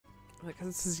Like,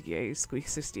 this is yay, Squeak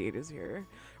 68 is here.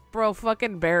 Bro,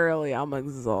 fucking barely. I'm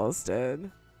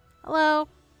exhausted. Hello.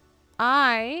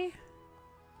 I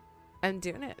am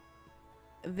doing it.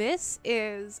 This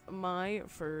is my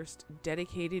first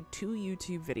dedicated to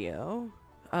YouTube video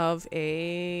of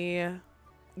a...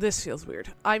 This feels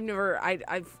weird. I've never...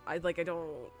 I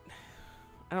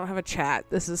don't have a chat.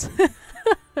 This is...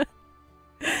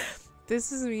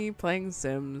 This is me playing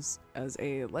Sims as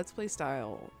a Let's Play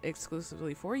style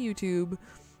exclusively for YouTube,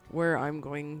 where I'm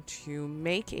going to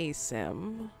make a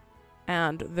Sim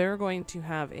and they're going to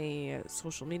have a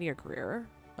social media career.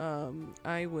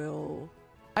 I will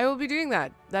be doing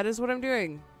that. That is what I'm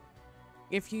doing.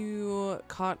 If you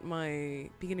caught my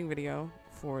beginning video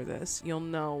for this, you'll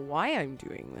know why I'm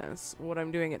doing this, what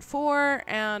I'm doing it for,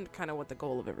 and kind of what the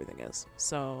goal of everything is.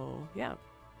 So yeah,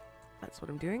 that's what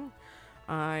I'm doing.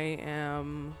 I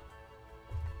am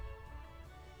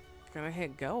gonna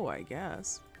hit go, I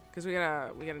guess, because we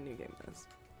gotta new game this.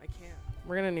 I can't.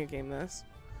 We're gonna new game this,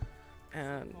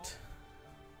 and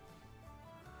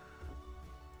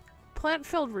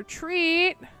plant-filled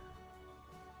retreat.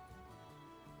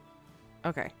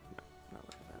 Okay, no, not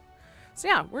like that. So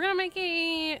yeah, we're gonna make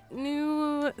a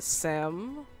new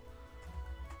Sim.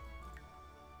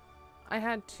 I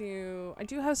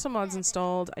do have some mods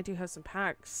installed. I do have some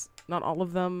packs. Not all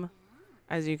of them,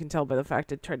 as you can tell by the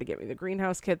fact it tried to get me the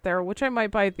greenhouse kit there, which I might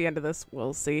buy at the end of this.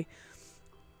 We'll see.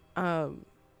 And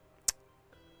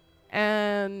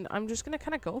I'm just gonna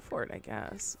kind of go for it, I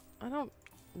guess. I don't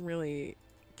really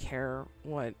care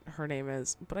what her name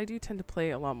is, but I do tend to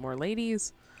play a lot more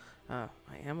ladies. I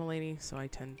am a lady, so I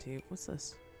tend to... What's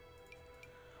this?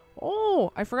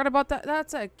 Oh, I forgot about that.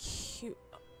 That's a cute...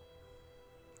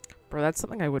 Bro, that's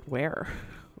something I would wear.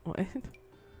 What?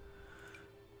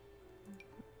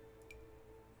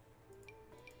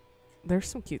 There's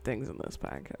some cute things in this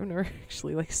pack. I've never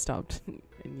actually like stopped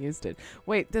and used it.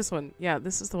 Wait, this one. Yeah,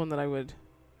 this is the one that I would...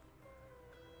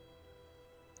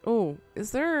 Oh,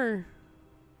 is there...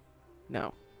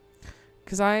 No.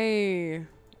 Because I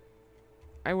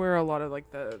wear a lot of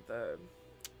like the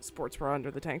sports bra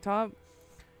under the tank top.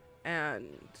 And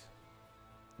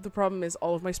the problem is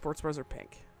all of my sports bras are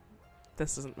pink.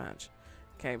 This doesn't match.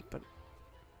 Okay, but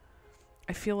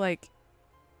I feel like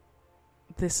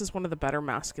this is one of the better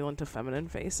masculine to feminine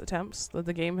face attempts that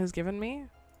the game has given me.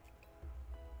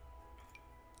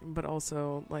 But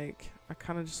also, like, I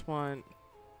kind of just want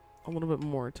a little bit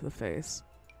more to the face.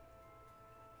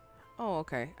 Oh,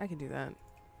 okay. I can do that.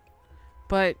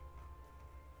 But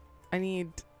I need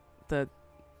the...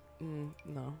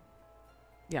 no.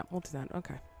 Yeah, we'll do that.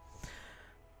 Okay.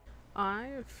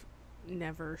 I've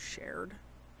never shared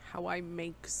how I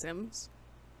make Sims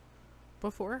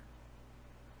before.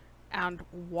 And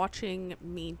watching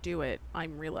me do it,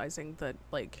 I'm realizing that,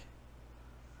 like,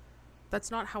 that's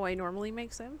not how I normally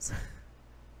make Sims.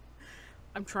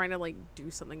 I'm trying to, like, do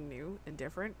something new and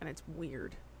different, and it's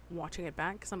weird watching it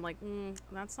back, because I'm like,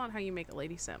 that's not how you make a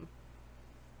lady Sim.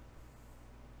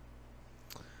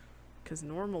 Because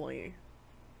normally,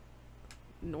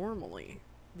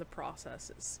 the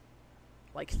process is,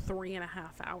 like, 3.5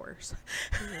 hours.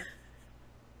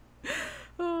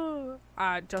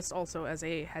 Just also as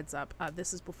a heads up,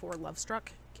 this is before Lovestruck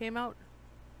came out.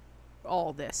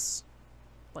 All this,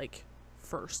 like,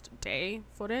 first day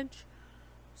footage.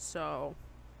 So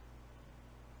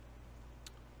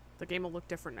the game will look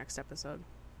different next episode.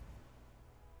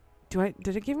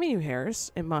 Did it give me new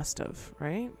hairs? It must have,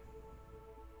 right?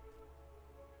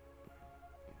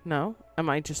 No? Am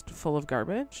I just full of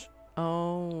garbage?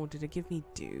 Oh, did it give me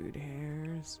dude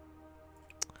hairs?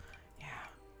 Yeah.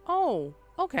 Oh,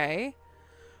 okay.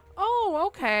 Oh,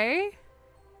 okay.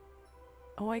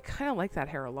 Oh, I kind of like that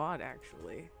hair a lot,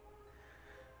 actually.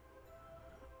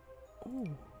 Oh.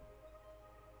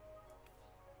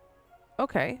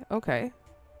 Okay, okay.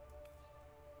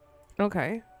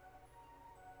 Okay.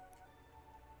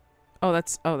 Oh,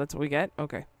 that's what we get?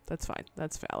 Okay, that's fine.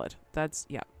 That's valid. That's,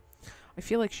 yeah. I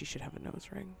feel like she should have a nose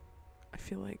ring. I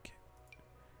feel like...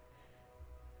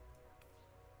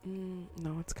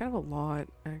 no, it's kind of a lot,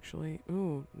 actually.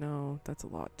 Ooh, no, that's a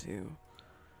lot, too.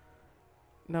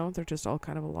 No, they're just all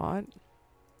kind of a lot.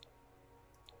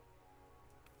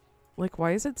 Like,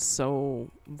 why is it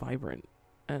so vibrant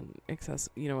and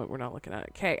excessive? You know what? We're not looking at it.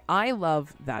 Okay, I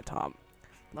love that top.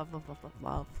 Love, love, love, love,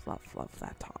 love, love, love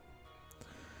that top.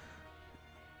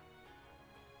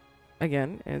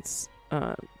 Again, it's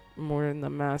more in the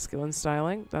masculine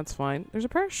styling. That's fine. There's a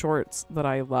pair of shorts that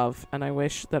I love, and I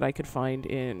wish that I could find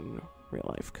in real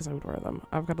life, because I would wear them.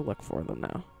 I've got to look for them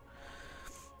now.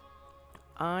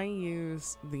 I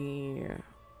use the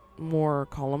more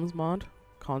columns mod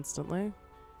constantly.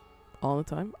 all the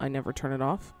time. I never turn it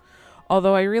off.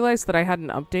 Although I realized that I hadn't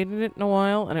updated it in a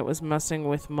while and it was messing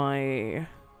with my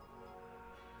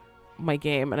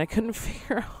game, and I couldn't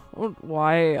figure out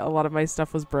why a lot of my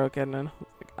stuff was broken, and I was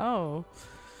like, oh,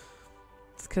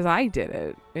 it's because I did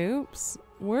it. Oops.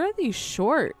 Where are these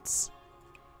shorts?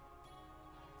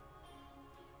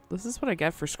 This is what I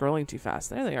get for scrolling too fast.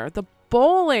 There they are. The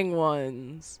bowling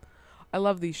ones. I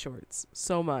love these shorts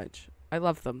so much. I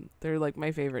love them. They're like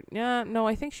my favorite. Yeah, no,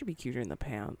 I think she'd be cuter in the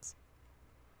pants.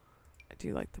 I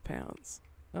do like the pants.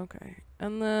 Okay.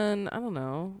 And then, I don't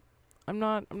know. I'm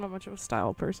not much of a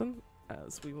style person,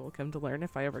 as we will come to learn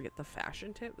if I ever get the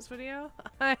fashion tips video.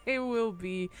 I will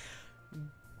be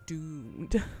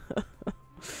doomed.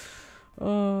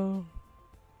 Oh.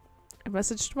 I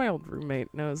messaged my old roommate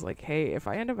and I was like, hey, if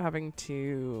I end up having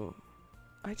to...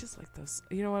 I just like those.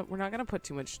 You know what? We're not going to put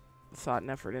too much thought and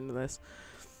effort into this.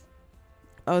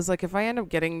 I was like, if I end up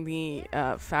getting the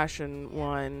fashion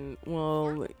one,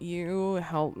 will you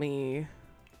help me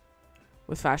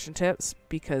with fashion tips?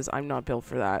 Because I'm not built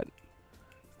for that.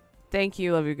 Thank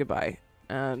you, love you, goodbye.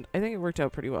 And I think it worked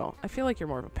out pretty well. I feel like you're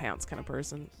more of a pants kind of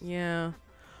person. Yeah.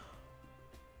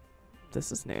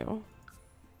 This is new.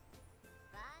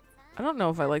 I don't know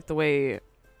if I like the way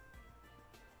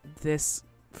this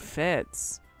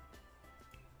fits.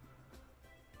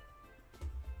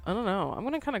 I don't know. I'm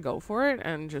gonna kind of go for it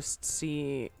and just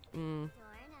see.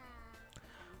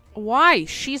 Why?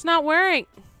 She's not wearing.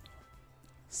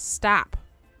 Stop.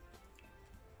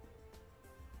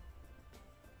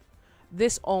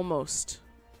 This almost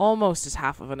is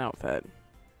half of an outfit.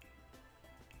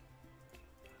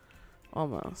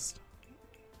 Almost.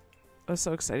 I was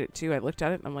so excited too. I looked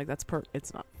at it and I'm like, that's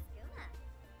it's not.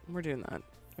 We're doing that.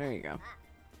 There you go.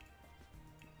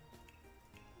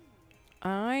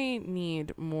 I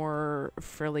need more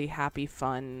frilly, happy,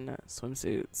 fun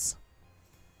swimsuits.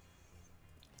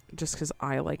 Just because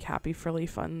I like happy, frilly,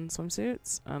 fun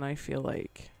swimsuits. And I feel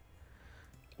like...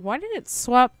 Why did it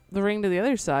swap the ring to the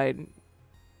other side?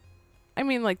 I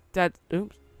mean, like, that...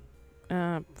 Oops.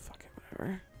 Fuck it,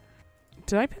 whatever.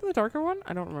 Did I pick the darker one?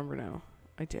 I don't remember now.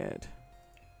 I did.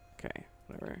 Okay,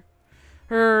 whatever.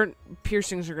 Her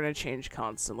piercings are going to change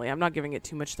constantly. I'm not giving it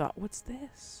too much thought. What's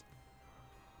this?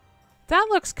 That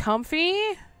looks comfy.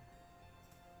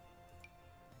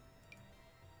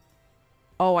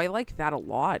 Oh, I like that a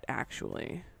lot,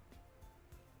 actually.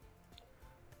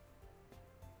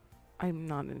 I'm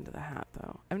not into the hat,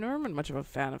 though. I've never been much of a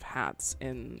fan of hats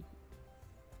in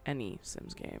any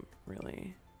Sims game,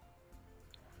 really.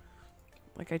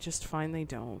 Like, I just find they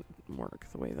don't work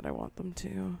the way that I want them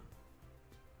to.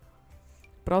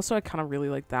 But also, I kind of really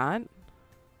like that.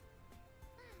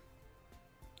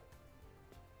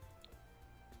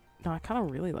 No, I kind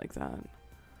of really like that.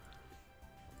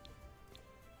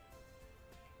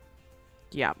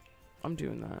 Yeah, I'm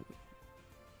doing that.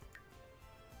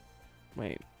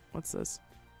 Wait, what's this?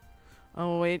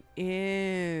 Oh, it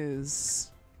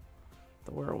is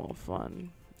the werewolf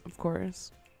one, of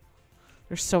course.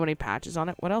 There's so many patches on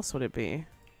it. What else would it be?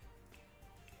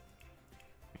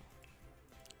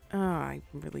 I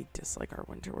really dislike our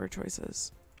winter wear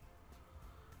choices.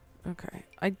 Okay.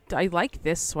 I like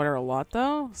this sweater a lot,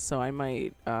 though, so I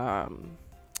might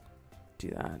do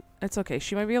that. It's okay.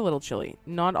 She might be a little chilly.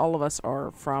 Not all of us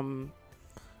are from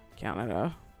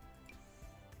Canada.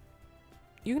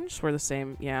 You can just wear the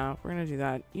same. Yeah, we're gonna do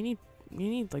that. You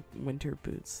need like winter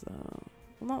boots, though.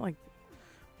 Well, not like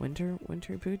winter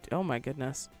boots. Oh my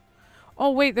goodness.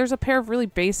 Oh wait, there's a pair of really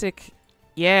basic.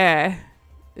 Yeah.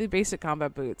 The basic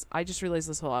combat boots. I just realized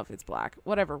this whole outfit's black.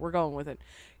 Whatever, we're going with it.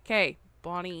 Okay,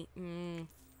 Bonnie. You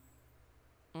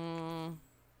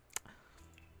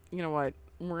know what?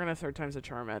 We're gonna third time's a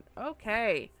charm it.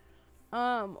 Okay.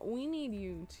 We need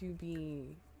you to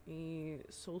be a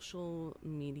social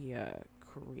media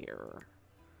career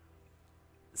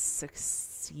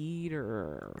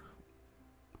succeeder.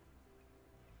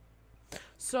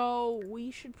 So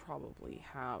we should probably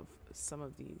have some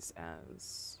of these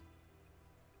as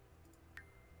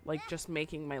like just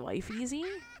making my life easy.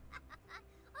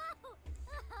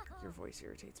 Your voice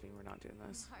irritates me. We're not doing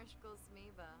this.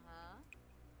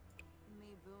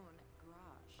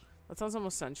 That sounds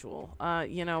almost sensual.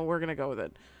 You know, we're gonna go with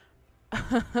it.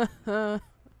 I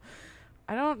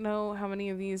don't know how many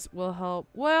of these will help.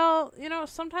 Well, you know,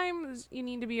 sometimes you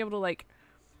need to be able to like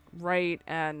write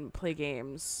and play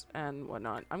games and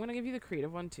whatnot. I'm gonna give you the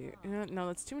creative one too. No,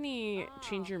 that's too many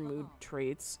change your mood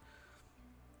traits.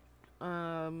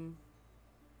 Foodie?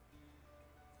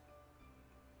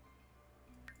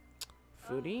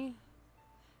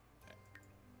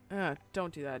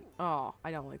 Don't do that. Oh,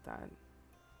 I don't like that.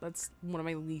 That's one of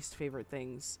my least favorite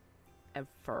things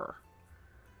ever.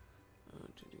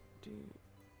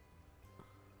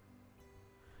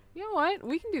 You know what?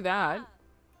 We can do that.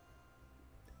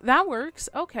 That works.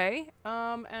 Okay.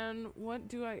 And what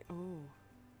do I... Oh.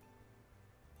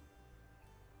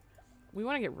 We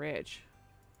want to get rich.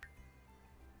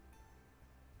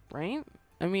 Right?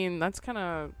 I mean, that's kind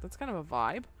of a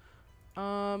vibe.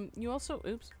 You also,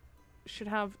 oops, should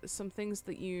have some things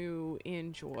that you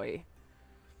enjoy.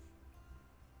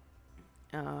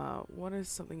 What is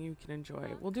something you can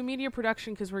enjoy? We'll do media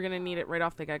production because we're going to need it right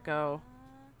off the get-go.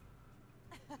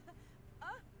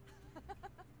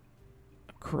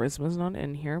 Charisma's not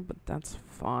in here, but that's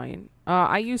fine.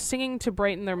 I use singing to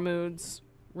brighten their moods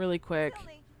really quick.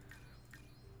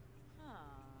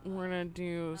 We're gonna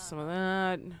do some of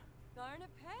that.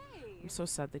 I'm so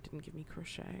sad they didn't give me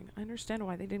crocheting. I understand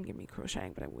why they didn't give me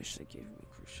crocheting, but I wish they gave me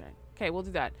crocheting. Okay, we'll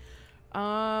do that.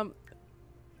 I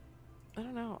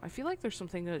don't know. I feel like there's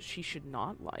something that she should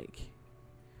not like.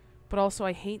 But also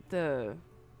I hate the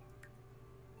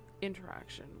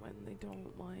interaction when they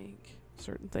don't like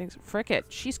certain things. Frick it.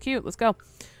 She's cute. Let's go.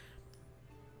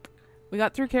 We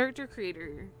got through character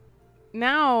creator.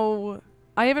 Now,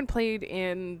 I haven't played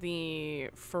in the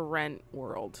For Rent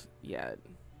world yet.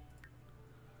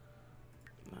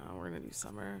 No, we're going to do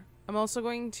summer. I'm also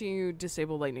going to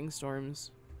disable lightning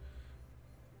storms.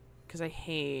 Because I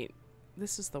hate...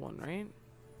 This is the one, right?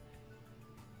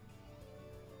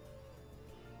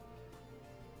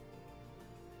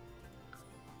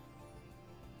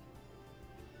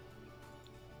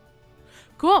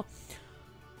 Cool.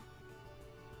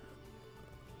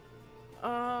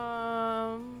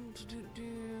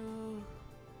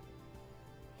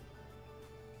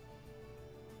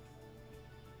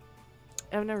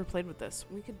 I've never played with this.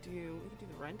 We could do the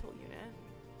rental unit.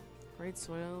 Great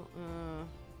soil.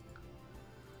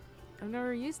 I've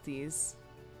never used these.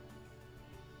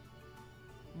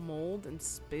 Mold and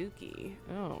spooky.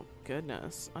 Oh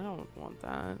goodness. I don't want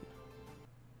that.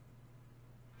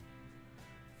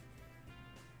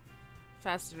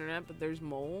 Fast internet, but there's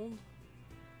mold.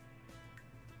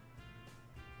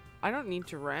 I don't need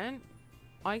to rent.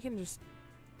 I can just...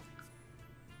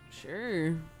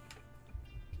 Sure.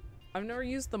 I've never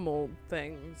used the mold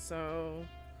thing, so...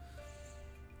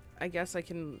 I guess I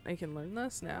can learn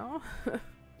this now.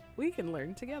 We can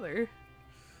learn together.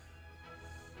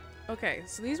 Okay,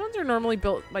 so these ones are normally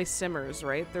built by simmers,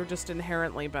 right? They're just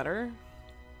inherently better.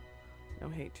 No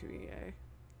hate to EA.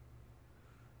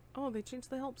 Oh, they changed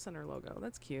the help center logo.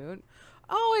 That's cute.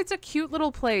 Oh, it's a cute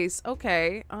little place.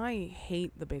 Okay. I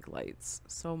hate the big lights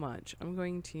so much. I'm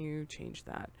going to change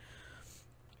that.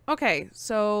 Okay,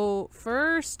 so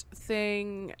first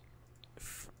thing...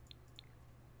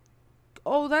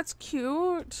 Oh, that's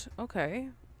cute. Okay.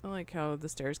 I like how the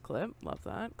stairs clip. Love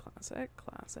that. Classic.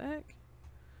 Classic.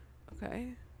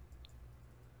 Okay.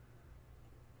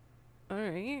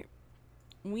 Alright.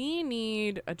 We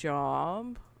need a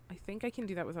job. I think I can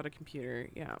do that without a computer.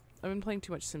 Yeah. I've been playing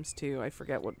too much Sims 2. I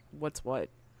forget what's what.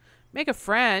 Make a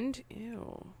friend.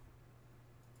 Ew.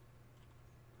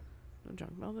 No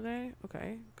junk mail today?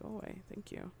 Okay. Go away.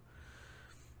 Thank you.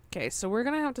 Okay, so we're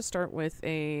going to have to start with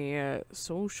a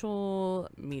social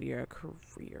media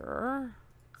career.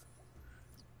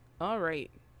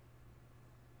 Alright.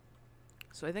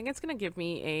 So I think it's going to give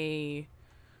me a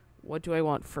what do I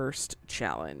want first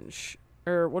challenge.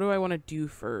 Or what do I want to do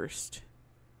first?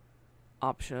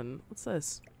 Option. What's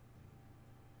this?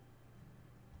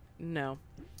 No.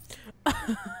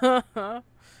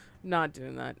 Not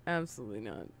doing that. Absolutely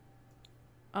not.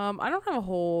 I don't have a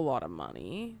whole lot of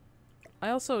money. I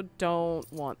also don't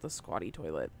want the squatty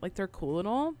toilet. Like, they're cool and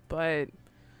all, but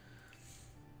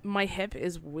my hip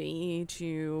is way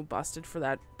too busted for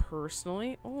that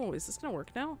personally. Oh, is this gonna work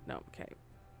now? No. Okay.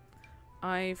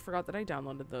 I forgot that I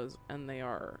downloaded those, and they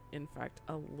are, in fact,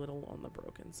 a little on the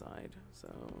broken side.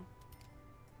 So...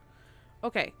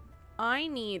 Okay, I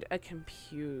need a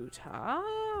computer.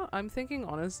 I'm thinking,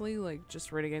 honestly, like,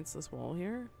 just right against this wall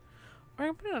here. Or I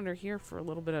can put it under here for a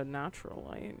little bit of natural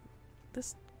light.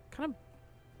 This kind of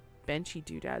benchy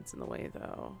doodad's in the way,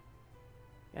 though.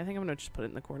 Yeah, I think I'm gonna just put it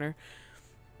in the corner.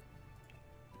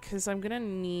 Because I'm gonna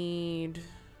need...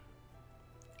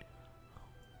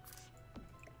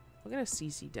 Look at a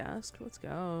CC desk. Let's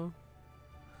go.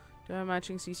 Do I have a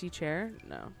matching CC chair?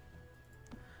 No.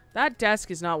 That desk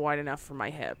is not wide enough for my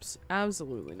hips.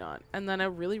 Absolutely not. And then a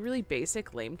really, really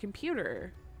basic, lame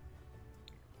computer.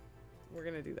 We're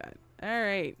gonna do that.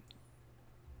 Alright.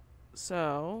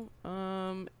 So,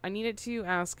 I needed to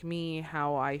ask me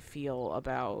how I feel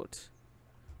about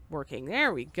working.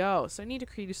 There we go. So I need to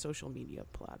create a social media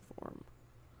platform.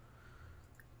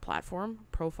 Platform?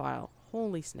 Profile.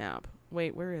 Holy snap.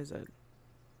 Wait, where is it?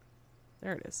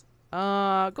 There it is.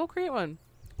 Go create one.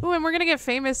 Ooh, and we're gonna get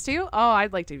famous too? Oh,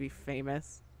 I'd like to be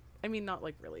famous. I mean, not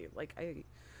like really. Like,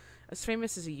 as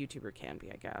famous as a YouTuber can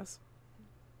be, I guess.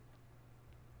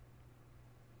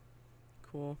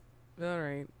 Cool.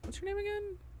 Alright. What's your name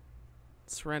again?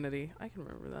 Serenity. I can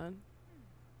remember that.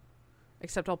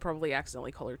 Except I'll probably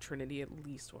accidentally call her Trinity at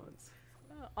least once.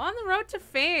 On the road to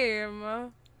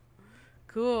fame.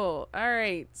 Cool.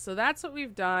 Alright. So that's what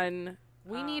we've done.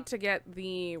 We need to get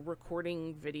the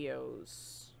recording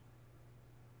videos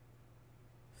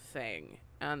thing.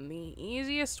 And the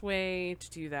easiest way to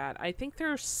do that, I think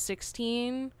there's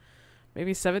 16, maybe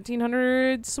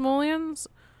 1,700 simoleons.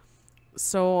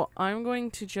 So I'm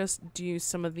going to just do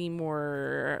some of the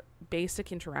more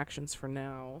basic interactions for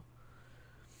now.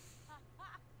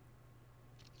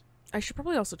 I should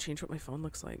probably also change what my phone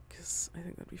looks like, because I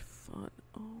think that'd be fun.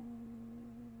 Oh,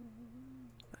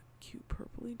 that cute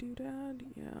purpley doodad,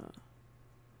 yeah.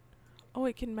 Oh,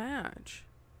 it can match.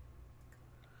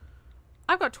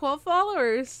 I've got 12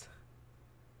 followers.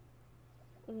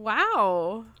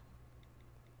 Wow.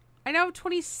 I now have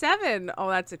 27. Oh,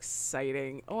 that's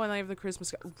exciting. Oh, and I have the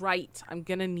Christmas card. Right. I'm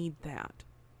gonna need that.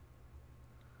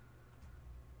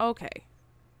 Okay.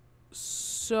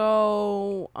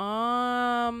 So,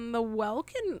 the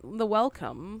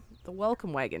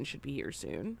welcome wagon should be here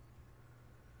soon.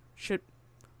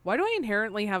 Why do I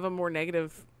inherently have a more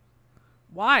negative?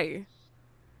 Why?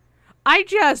 I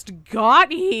just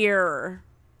got here.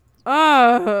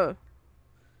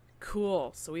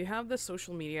 Cool. So we have the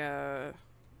social media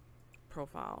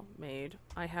profile made.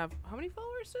 I have, how many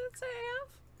followers did it say I have?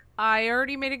 I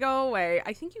already made it go away.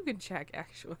 I think you can check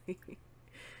actually.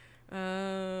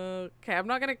 Okay, I'm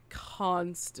not gonna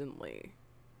constantly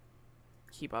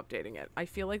keep updating it. I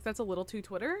feel like that's a little too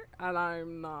Twitter, and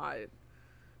I'm not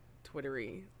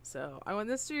Twittery. So I want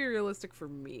this to be realistic for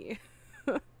me.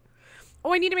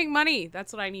 Oh, I need to make money.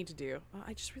 That's what I need to do.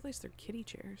 I just realized they're kitty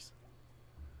chairs.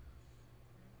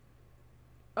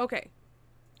 Okay.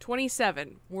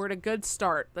 27. We're at a good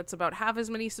start. That's about half as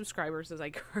many subscribers as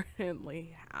I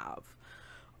currently have.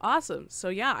 Awesome. So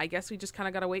yeah, I guess we just kind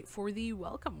of got to wait for the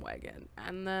welcome wagon.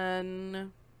 And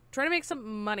then try to make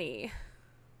some money.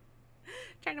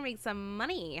 Trying to make some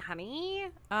money, honey.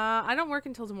 I don't work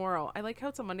until tomorrow. I like how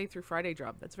it's a Monday through Friday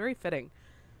job. That's very fitting.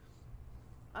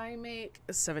 I make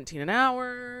 17 an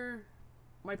hour.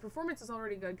 My performance is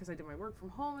already good because I did my work from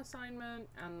home assignment.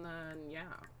 And then, yeah.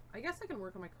 I guess I can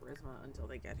work on my charisma until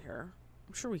they get here.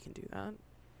 I'm sure we can do that.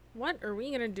 What are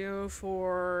we going to do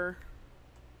for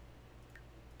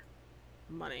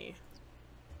money?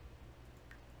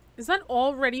 Is that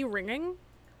already ringing?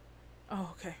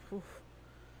 Oh, okay. Oof.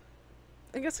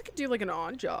 I guess I could do like an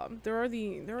odd job. There are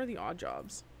the odd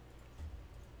jobs.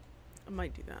 I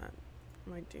might do that. I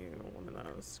might do one of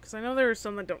those. Because I know there are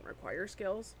some that don't require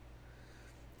skills.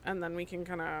 And then we can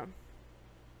kind of...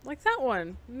 Like that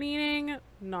one. Meaning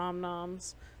nom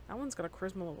noms. That one's got a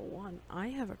charisma level 1. I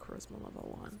have a charisma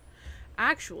level 1.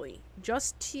 Actually,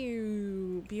 just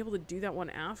to be able to do that one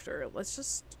after, let's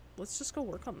just go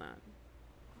work on that.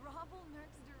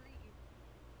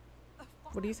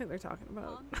 What do you think they're talking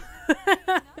about?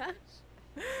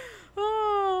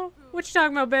 Oh, what you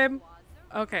talking about, babe?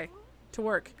 Okay, to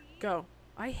work. Go.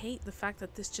 I hate the fact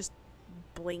that this just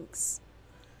blinks.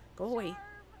 Go away.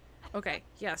 Okay,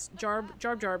 yes. Jarb.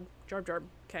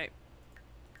 Okay.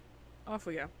 Off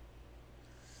we go.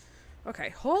 Okay,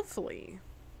 hopefully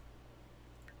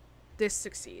this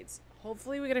succeeds.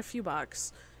 Hopefully we get a few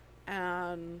bucks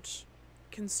and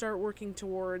can start working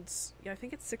towards, yeah, I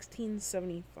think it's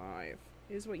 1675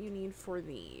 is what you need for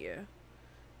the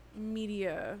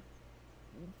media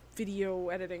video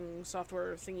editing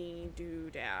software thingy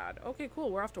doodad. Okay,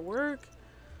 cool. We're off to work.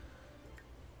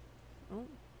 Oh.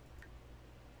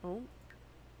 Oh.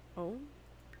 Oh.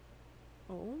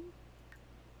 Oh.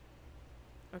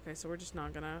 Okay, so we're just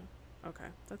not gonna... Okay,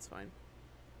 that's fine.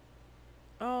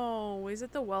 Oh, is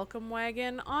it the welcome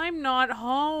wagon? I'm not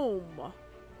home.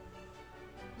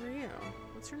 Where are you?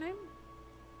 What's your name?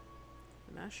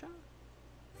 Vanessa?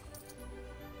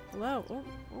 Hello. Oh,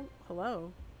 oh,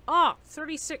 hello. Ah,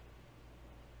 36.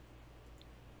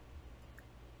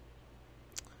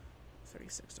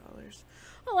 $36.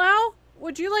 Hello?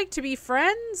 Would you like to be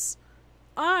friends?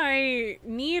 I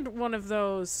need one of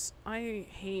those. I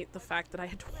hate the fact that I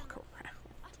had to walk around.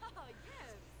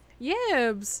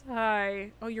 Yibs!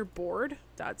 Hi. Oh, you're bored?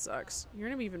 That sucks. You're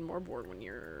gonna be even more bored when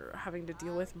you're having to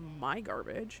deal with my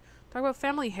garbage. Talk about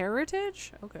family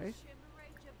heritage? Okay.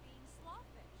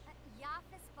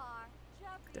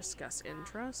 Discuss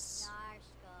interests.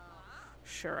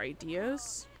 Share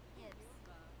ideas.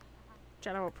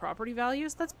 Chat about property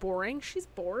values? That's boring. She's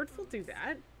bored. We'll do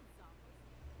that.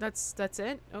 That's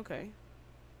it? Okay.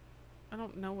 I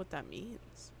don't know what that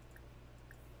means.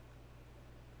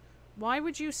 Why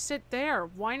would you sit there?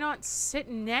 Why not sit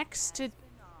next to...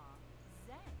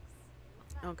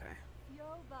 Okay.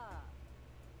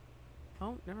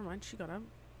 Oh, never mind. She got up.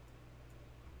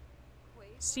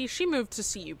 See, she moved to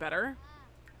see you better.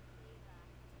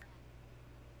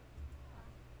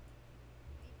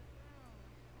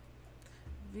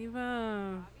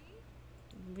 Viva.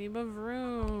 Viva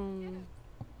Vroom.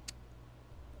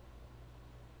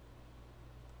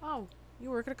 Oh,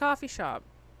 you work at a coffee shop.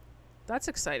 That's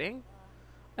exciting.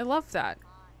 I love that.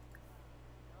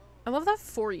 I love that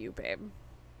for you, babe.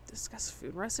 Discuss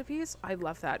food recipes? I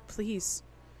love that. Please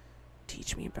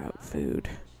teach me about food.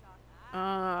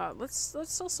 Let's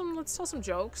tell some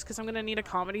jokes, because I'm gonna need a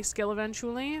comedy skill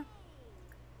eventually.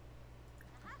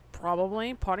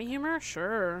 Probably. Potty humor?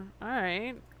 Sure.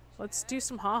 Alright. Let's do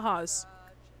some ha-has.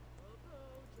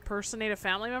 Personate a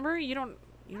family member? You don't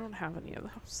have any of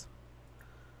those.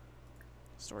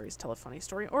 Stories, tell a funny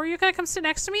story. Or you gonna come sit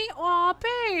next to me? Aw,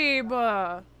 babe!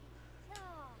 Look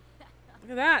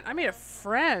at that. I made a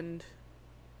friend.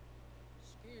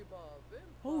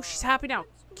 Oh, she's happy now.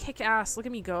 Kick ass. Look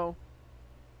at me go.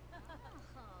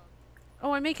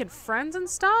 Oh, I'm making friends and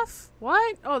stuff?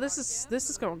 What? Oh, this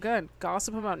is going good.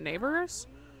 Gossip about neighbors?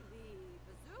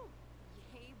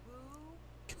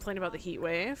 Complain about the heat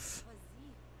wave.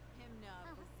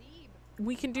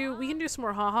 We can do some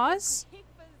more ha-has.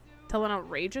 Tell an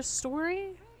outrageous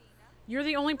story. You're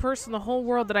the only person in the whole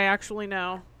world that I actually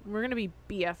know. We're gonna be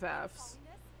BFFs.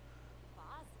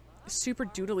 Super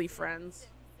doodly friends.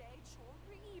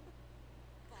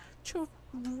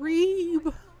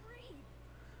 Chorib.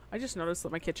 I just noticed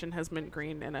that my kitchen has mint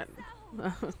green in it.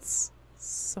 It's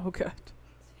so good.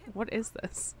 What is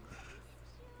this?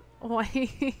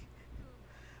 Why?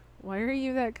 Why are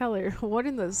you that color? What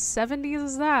in the 70s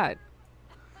is that?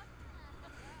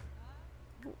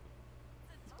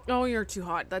 Oh, you're too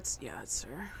hot. That's, yeah, that's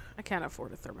fair. I can't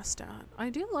afford a thermostat. I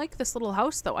do like this little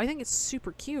house, though. I think it's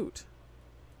super cute.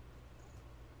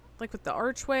 Like with the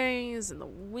archways and the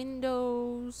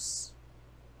windows.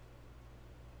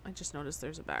 I just noticed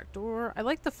there's a back door. I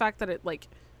like the fact that it, like,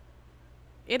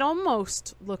 it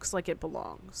almost looks like it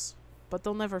belongs. But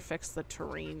they'll never fix the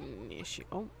terrain issue.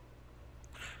 Oh.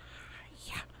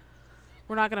 Yeah.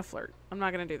 We're not gonna flirt. I'm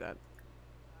not gonna do that.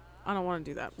 I don't want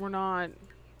to do that. We're not...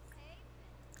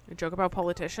 A joke about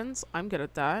politicians? I'm good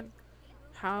at that.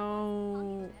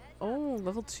 How... Oh,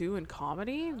 level 2 in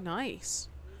comedy? Nice.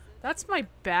 That's my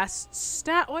best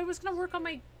stat. Oh, I was gonna work on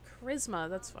my charisma.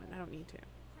 That's fine. I don't need to.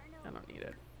 I don't need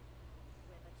it.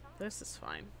 This is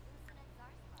fine.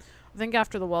 I think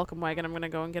after the welcome wagon, I'm gonna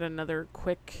go and get another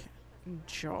quick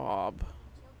job.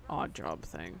 Odd job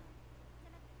thing.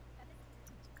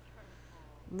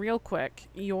 Real quick.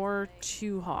 You're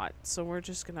too hot, so we're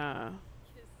just gonna...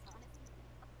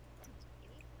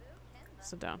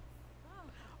 Sit down.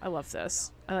 I love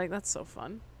this. I like that's so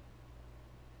fun.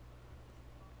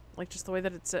 Like just the way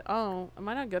that it's... Oh, am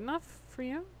I not good enough for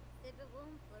you?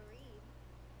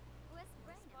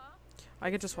 I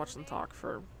could just watch them talk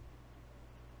for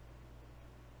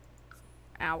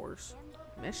hours.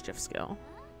 Mischief skill.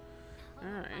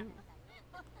 Alright.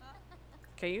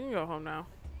 Okay, you can go home now.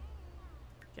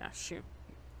 Yeah, shoot.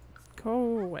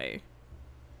 Go away.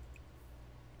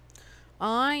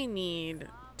 I need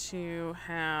to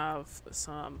have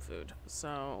some food.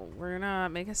 So we're gonna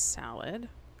make a salad.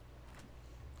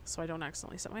 So I don't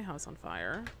accidentally set my house on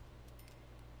fire.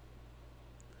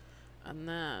 And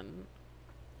then...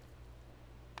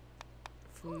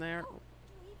 From there...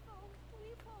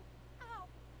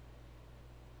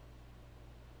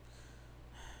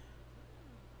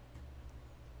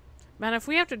 Man, if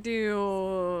we have to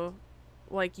do...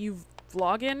 Like, you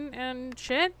vlogging and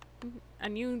shit,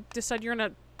 and you decide you're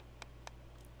gonna...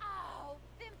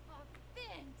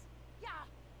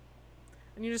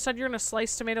 And you decide you're gonna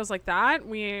slice tomatoes like that?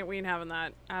 We ain't having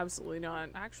that. Absolutely not.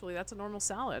 Actually, that's a normal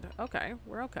salad. Okay,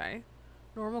 we're okay.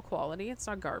 Normal quality. It's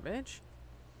not garbage.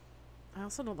 I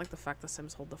also don't like the fact the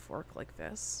Sims hold the fork like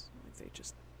this. Like they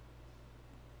just...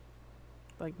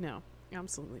 Like, no.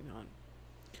 Absolutely not.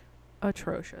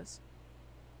 Atrocious.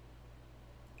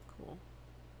 Cool.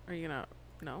 Are you gonna...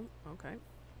 No? Okay.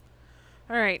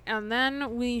 Alright, and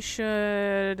then we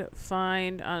should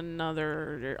find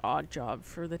another odd job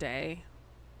for the day.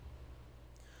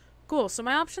 Cool, so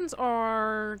my options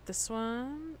are this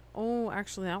one. Oh,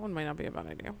 actually, that one might not be a bad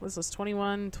idea. What's this?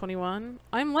 21, 21?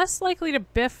 I'm less likely to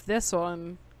biff this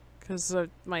one because of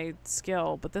my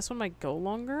skill, but this one might go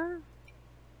longer.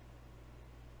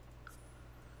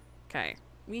 Okay.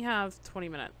 We have 20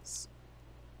 minutes.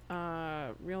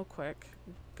 Real quick.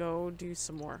 Go do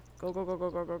some more. Go, go, go, go,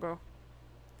 go, go, go.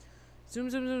 Zoom,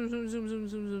 zoom, zoom, zoom, zoom, zoom,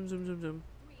 zoom, zoom, zoom, zoom, zoom.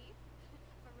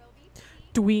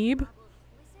 Dweeb?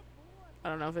 I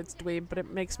don't know if it's dweeb, but it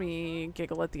makes me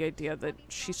giggle at the idea that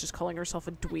she's just calling herself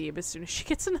a dweeb as soon as she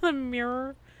gets into the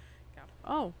mirror.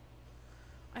 Oh.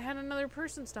 I had another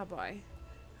person stop by.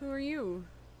 Who are you?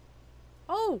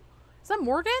 Oh! Is that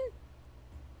Morgan?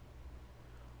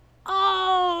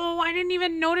 Oh! I didn't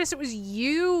even notice it was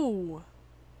you!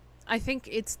 I think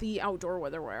it's the outdoor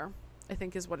weather wear. I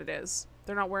think is what it is.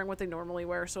 They're not wearing what they normally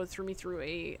wear, so it threw me through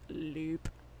a loop.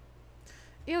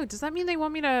 Ew, does that mean they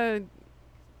want me to...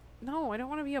 No, I don't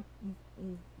want to be a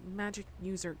magic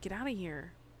user. Get out of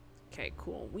here. Okay,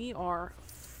 cool. We are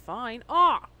fine.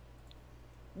 Ah!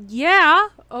 Yeah!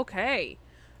 Okay.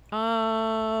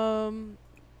 I'm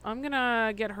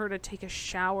gonna get her to take a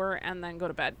shower and then go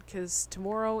to bed, because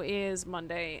tomorrow is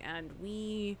Monday, and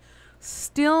we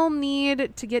still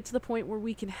need to get to the point where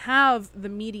we can have the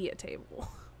media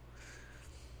table.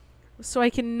 So I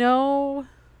can know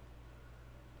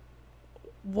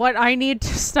what I need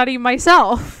to study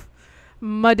myself.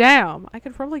 Madame. I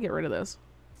could probably get rid of this.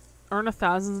 Earn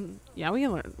 1,000. Yeah, we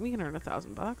can earn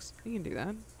 $1,000. We can do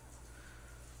that.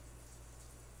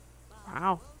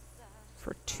 Wow.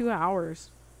 For 2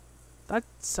 hours. That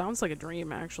sounds like a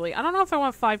dream, actually. I don't know if I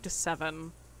want 5 to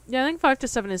 7. Yeah, I think 5 to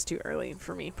 7 is too early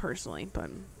for me, personally, but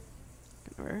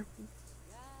whatever.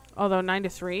 Although 9 to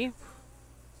 3.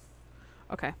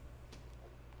 Okay.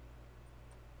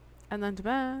 And then to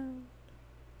bed.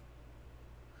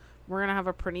 We're gonna have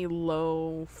a pretty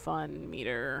low fun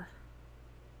meter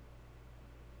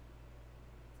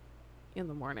in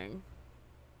the morning.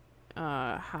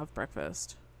 Have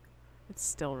breakfast. It's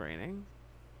still raining.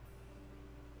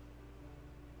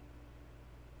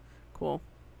 Cool.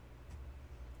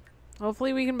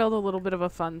 Hopefully we can build a little bit of a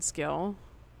fun skill.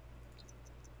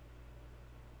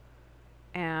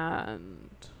 And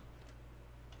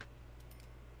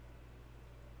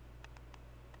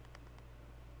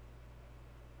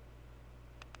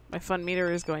my fun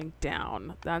meter is going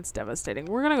down. That's devastating.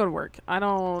 We're gonna go to work. I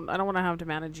don't want to have to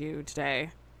manage you today.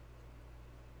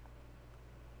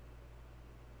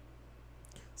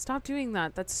 Stop doing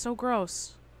that. That's so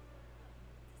gross.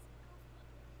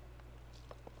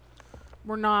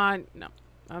 We're not. No,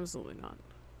 absolutely not.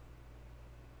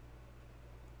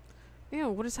 Ew,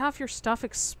 what is half your stuff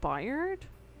expired?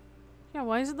 Yeah,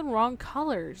 why is it the wrong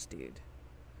colors, dude?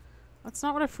 That's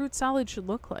not what a fruit salad should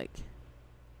look like.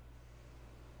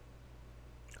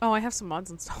 Oh, I have some mods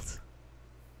installed.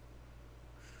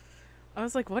 I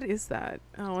was like, what is that?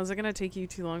 Oh, is it gonna take you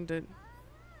too long to...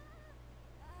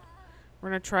 We're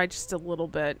gonna try just a little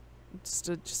bit. Just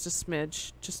a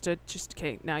smidge.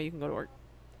 Okay, now you can go to work.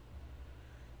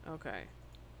 Okay.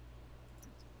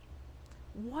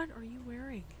 What are you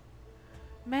wearing?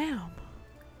 Ma'am.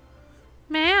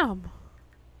 Ma'am.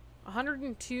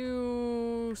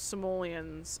 102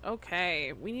 simoleons.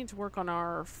 Okay, we need to work on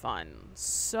our fun.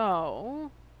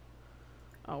 So...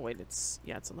 Oh, wait, it's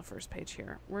on the first page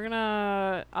here. We're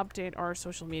gonna update our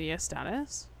social media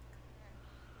status.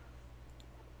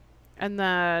 And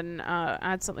then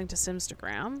add something to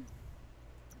Simstagram.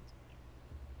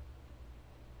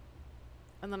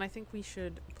 And then I think we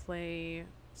should play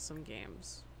some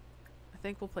games. I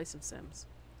think we'll play some Sims.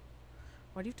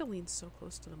 Why do you have to lean so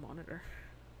close to the monitor?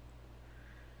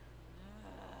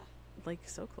 Like,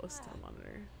 so close to the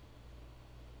monitor.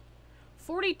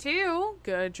 42!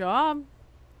 Good job.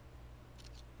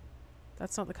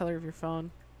 That's not the color of your phone.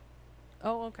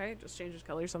 Oh, okay. It just changes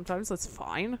color sometimes. That's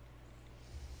fine.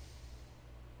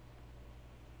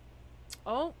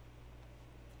 Oh.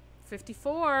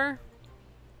 54.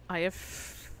 I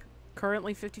have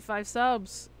currently 55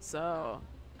 subs, so...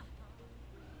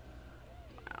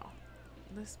 Wow.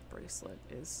 This bracelet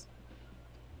is...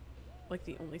 like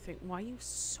the only thing... Why are you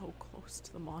so close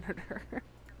to the monitor?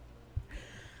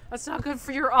 That's not good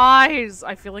for your eyes!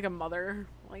 I feel like a mother.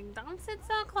 Like, don't sit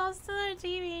so close to the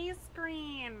TV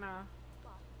screen!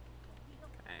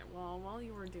 Okay, well, while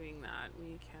you were doing that,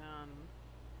 we can...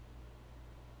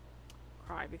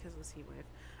 cry because of this heat wave.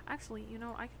 Actually, you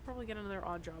know, I could probably get another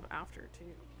odd job after,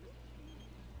 too.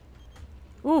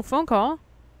 Ooh, phone call.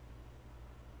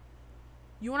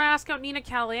 You want to ask out Nina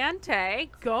Caliente?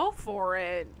 Go for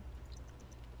it.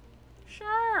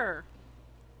 Sure.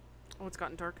 Oh, it's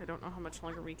gotten dark. I don't know how much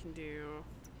longer we can do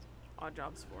odd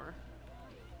jobs for.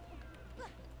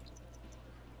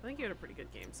 I think you had a pretty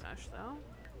good game sesh, though.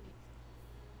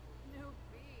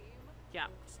 Yeah,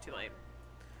 it's too late.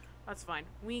 That's fine.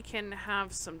 We can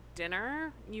have some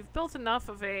dinner. You've built enough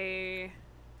of a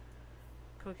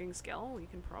cooking skill, we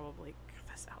can probably...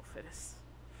 This outfit is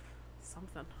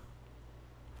something.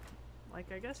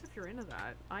 Like, I guess if you're into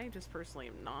that. I just personally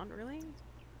am not, really.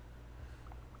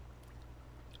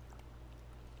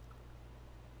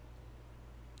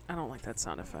 I don't like that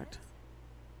sound effect.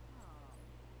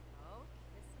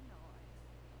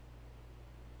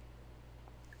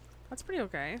 That's pretty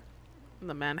okay. And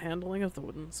the manhandling of the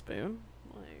wooden spoon.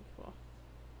 Like, well...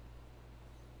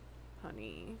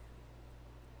 Honey.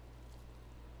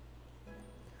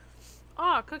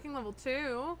 Ah, cooking level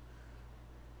 2.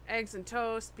 Eggs and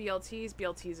toast, BLTs.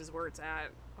 BLTs is where it's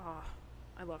at. Oh,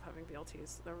 I love having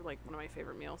BLTs. They're like one of my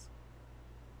favorite meals.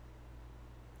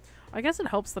 I guess it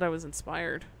helps that I was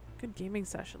inspired. Good gaming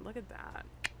session. Look at that.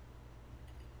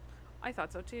 I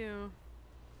thought so too.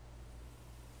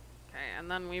 Okay, and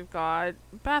then we've got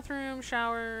bathroom,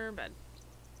 shower, bed.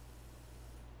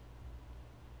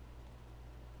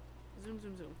 Zoom,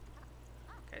 zoom, zoom.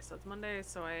 Okay, so it's Monday,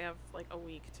 so I have like a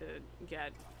week to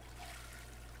get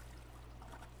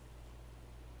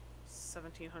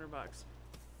 1,700 bucks.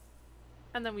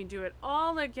 And then we do it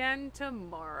all again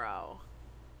tomorrow.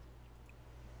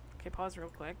 Okay, pause real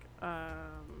quick. Yeah,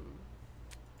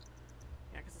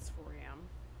 because it's 4 a.m.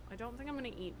 I don't think I'm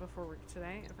going to eat before work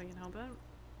today, if I can help it.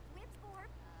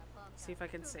 See if I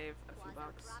can save a few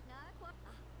bucks.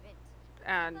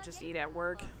 And just eat at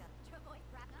work.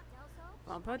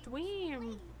 I'm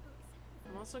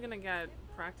also going to get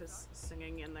practice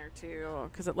singing in there too,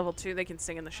 because at level 2 they can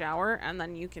sing in the shower, and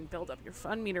then you can build up your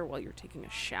fun meter while you're taking a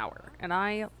shower. And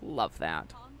I love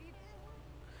that.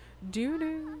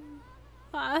 Doo-doo.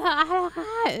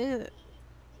 That's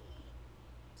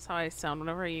how I sound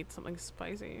whenever I eat something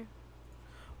spicy.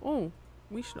 Oh,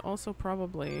 we should also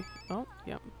probably... Oh,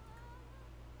 yep.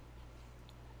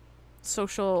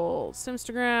 Social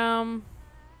Simstagram.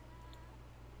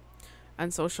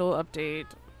 And social update.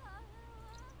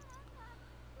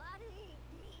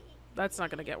 That's not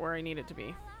gonna get where I need it to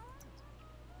be.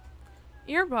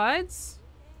 Earbuds?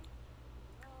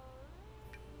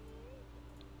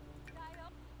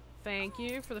 Thank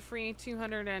you for the free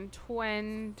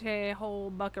 220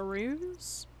 whole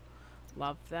buckaroos.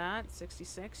 Love that.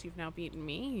 66. You've now beaten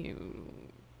me. You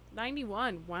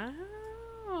 91. Wow.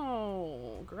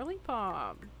 Girly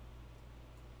pop.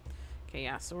 Okay,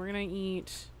 yeah, so we're gonna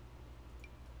eat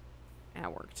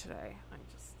at work today.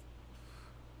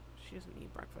 She doesn't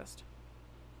need breakfast.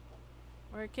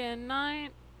 Working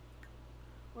 9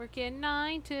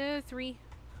 to 3.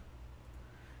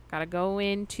 Gotta go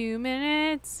in 2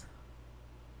 minutes.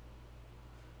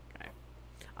 Okay.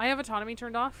 I have autonomy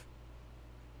turned off.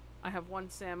 I have one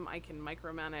sim I can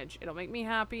micromanage. It'll make me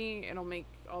happy.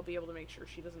 I'll be able to make sure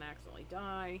she doesn't accidentally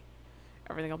die.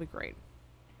 Everything will be great.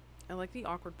 I like the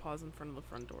awkward pause in front of the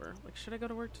front door. Like, should I go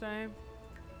to work today?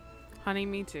 Honey,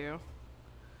 me too.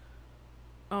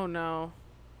 Oh no.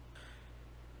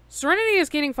 Serenity is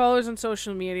gaining followers on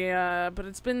social media, but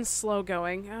it's been slow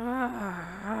going.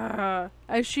 As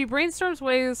she brainstorms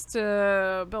ways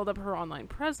to build up her online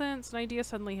presence, an idea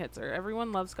suddenly hits her.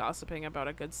 Everyone loves gossiping about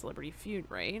a good celebrity feud,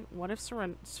 right? What if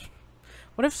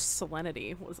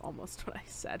Serenity was almost what I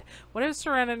said. What if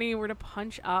Serenity were to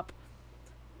punch up?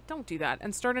 Don't do that.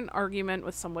 And start an argument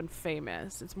with someone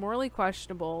famous. It's morally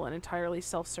questionable and entirely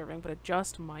self-serving, but it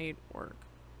just might work.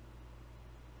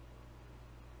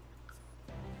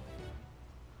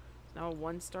 Now a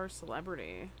 1-star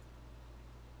celebrity.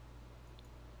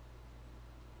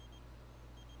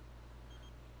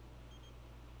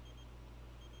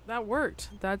 That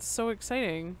worked. That's so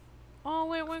exciting.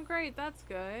 Oh, it went great. That's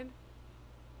good.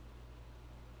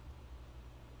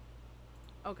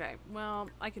 Okay, well,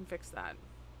 I can fix that.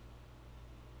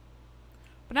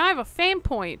 But now I have a fame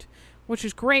point, which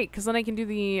is great, because then I can do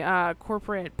the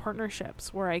corporate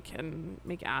partnerships where I can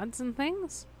make ads and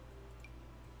things.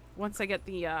 Once I get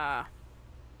the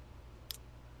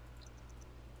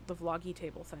vloggy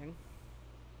table thing.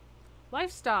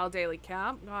 Lifestyle daily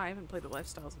cap. Oh, I haven't played the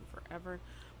lifestyles in forever.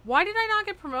 Why did I not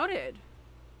get promoted?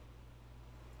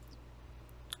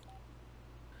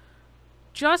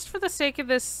 Just for the sake of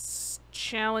this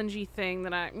challengey thing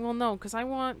that well, no, because I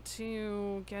want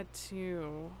to get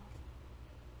to...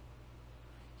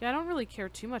 Yeah, I don't really care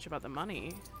too much about the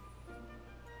money.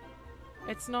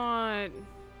 It's not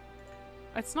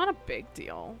a big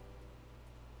deal.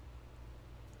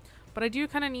 But I do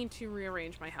kind of need to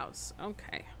rearrange my house.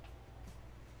 Okay.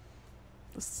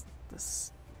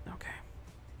 Okay.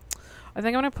 I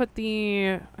think I'm going to put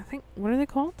what are they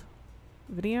called?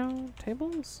 Video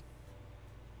tables?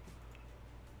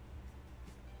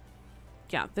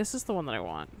 Yeah, this is the one that I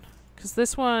want. Because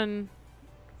this one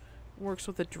works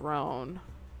with a drone.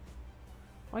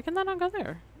 Why can that not go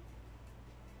there?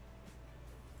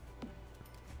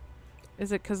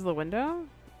 Is it because of the window?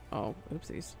 Oh,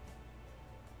 oopsies.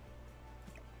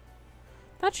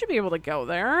 That should be able to go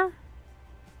there.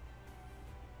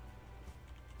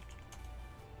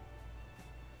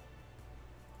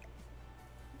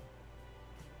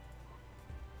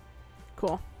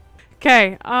 Cool.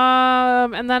 Okay,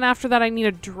 and then after that I need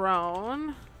a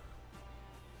drone.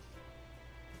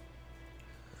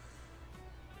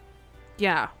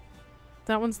 Yeah.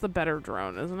 That one's the better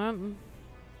drone, isn't it?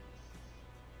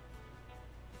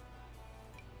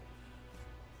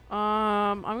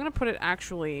 I'm gonna put it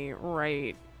actually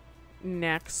right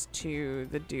next to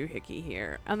the doohickey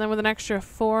here. And then with an extra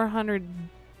 400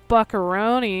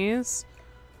 buckaroonies,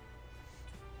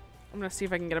 I'm gonna see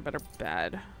if I can get a better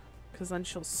bed. Because then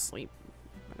she'll sleep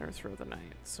better through the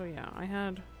night. So yeah, I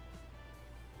had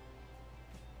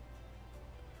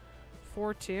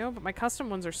 4-2, but my custom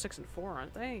ones are 6 and 4,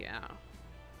 aren't they? Yeah.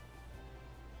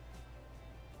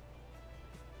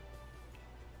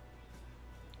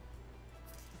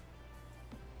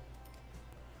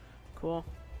 Cool.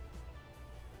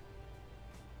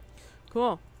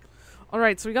 Cool.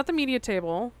 Alright, so we got the media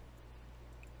table.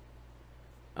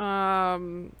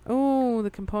 Oh, the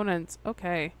components.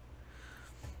 Okay.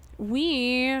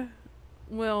 We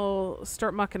will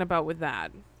start mucking about with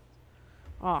that.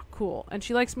 Oh, cool. And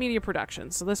she likes media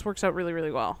production, so this works out really,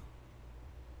 really well.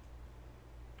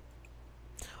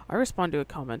 I respond to a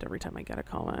comment every time I get a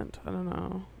comment. I don't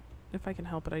know. If I can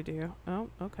help it, I do. Oh,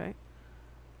 okay.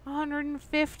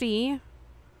 150.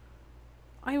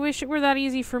 I wish it were that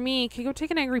easy for me. Okay, go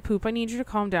take an angry poop. I need you to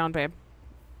calm down, babe.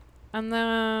 And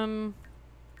then...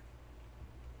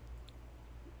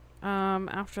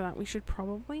 after that, we should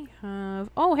probably have...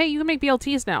 Oh, hey, you can make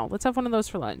BLTs now. Let's have one of those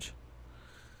for lunch.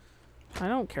 I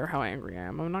don't care how angry I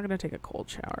am. I'm not going to take a cold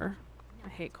shower. I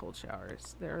hate cold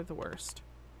showers. They're the worst.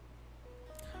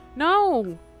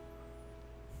 No!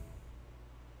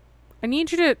 I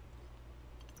need you to...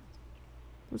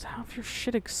 Was half your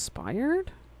shit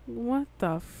expired? What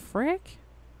the frick?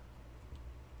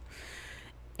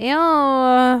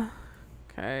 Ew.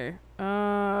 Okay.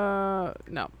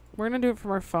 No. We're gonna do it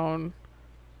from our phone.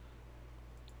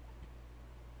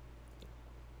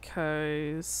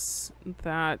 Because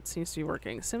that seems to be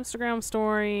working. Simstagram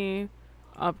story.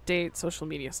 Update social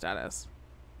media status.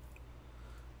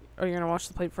 Are you gonna watch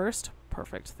the plate first?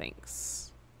 Perfect,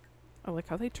 thanks. I like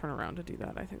how they turn around to do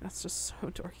that. I think that's just so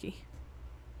dorky.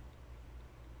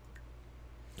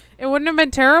 It wouldn't have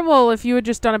been terrible if you had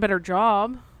just done a better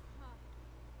job.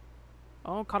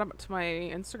 Oh, caught up to my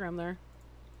Instagram there.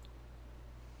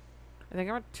 I think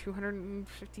I'm at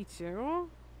 252.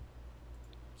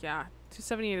 Yeah,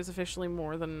 278 is officially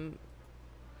more than...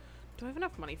 Do I have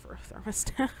enough money for a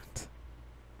thermostat?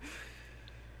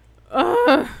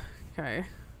 Okay.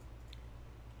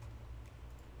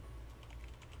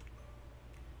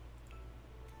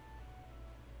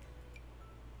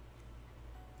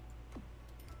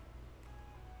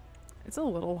 It's a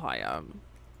little high up.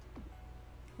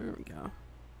 There we go.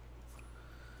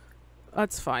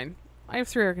 That's fine. I have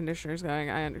 3 air conditioners going.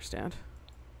 I understand.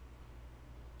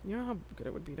 You know how good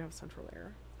it would be to have central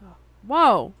air? Oh.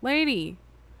 Whoa, lady!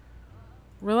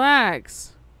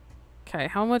 Relax. Okay,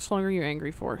 how much longer are you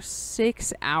angry for?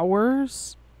 6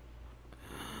 hours?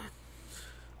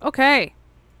 Okay.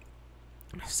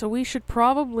 So we should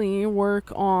probably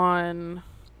work on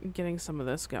getting some of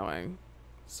this going.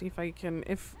 See if I can...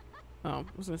 Oh, I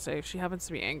was gonna say, if she happens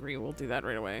to be angry, we'll do that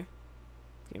right away.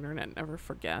 The internet never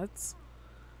forgets.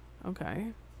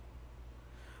 Okay.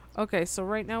 Okay, so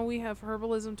right now we have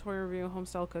herbalism, toy review,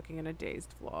 homestyle cooking, and a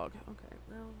dazed vlog. Okay,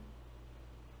 well...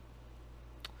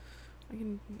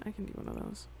 I can do one of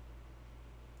those.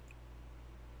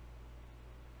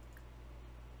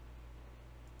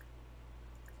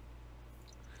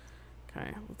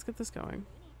 Okay, let's get this going.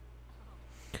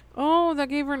 Oh, that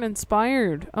gave her an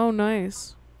inspired. Oh,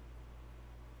 nice.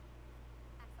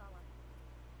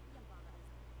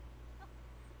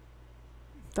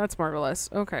 That's marvelous.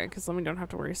 Okay, because then we don't have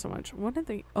to worry so much. What did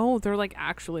they... Oh, they're like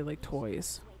actually like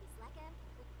toys.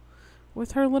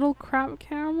 With her little crap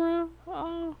camera?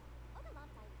 Oh.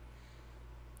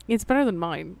 It's better than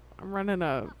mine. I'm running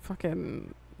a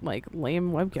fucking like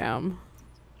lame webcam.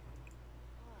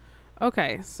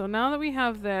 Okay, so now that we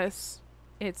have this,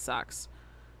 it sucks.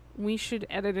 We should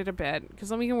edit it a bit because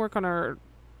then we can work on our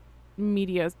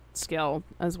media skill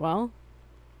as well.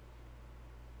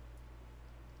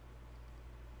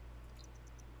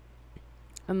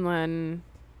 And then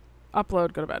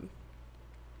upload, go to bed.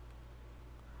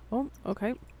 Oh,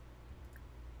 okay.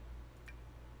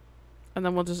 And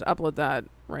then we'll just upload that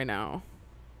right now.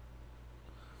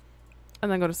 And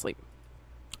then go to sleep.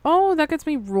 Oh, that gets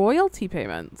me royalty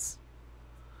payments.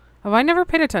 Have I never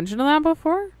paid attention to that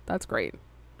before? That's great.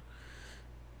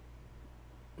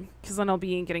 Because then I'll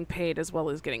be getting paid as well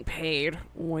as getting paid,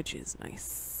 which is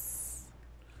nice.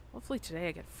 Hopefully today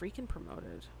I get freaking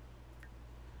promoted.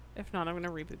 If not, I'm going to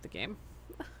reboot the game.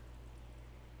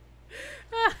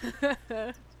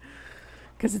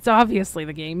 Because it's obviously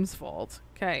the game's fault.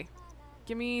 Okay.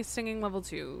 Give me singing level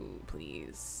 2,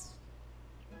 please.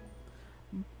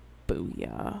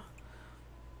 Booyah.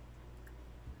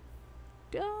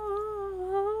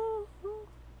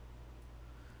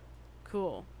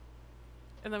 Cool.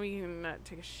 And then we can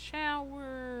take a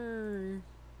shower.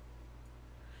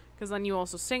 Because then you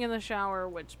also sing in the shower,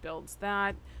 which builds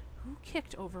that. Who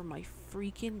kicked over my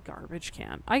freaking garbage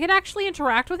can? I can actually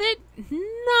interact with it?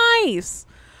 Nice!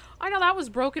 I know that was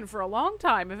broken for a long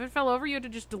time. If it fell over, you had to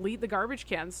just delete the garbage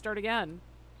can, start again.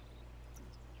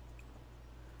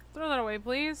 Throw that away,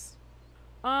 please.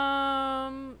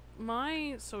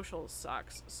 My social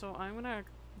sucks, so I'm gonna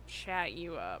chat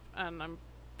you up, and I'm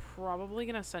probably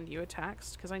gonna send you a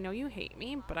text, because I know you hate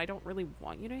me, but I don't really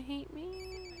want you to hate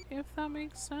me, if that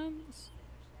makes sense.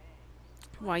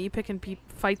 Why are you picking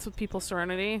fights with people,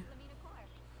 Serenity?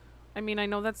 I mean, I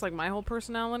know that's like my whole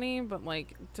personality, but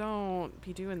like, don't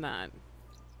be doing that.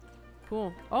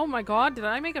 Cool. Oh my god, did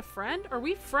I make a friend? Are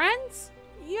we friends?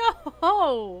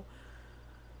 Yo!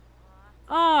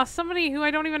 Oh, somebody who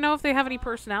I don't even know if they have any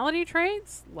personality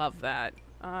traits? Love that.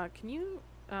 Can you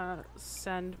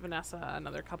send Vanessa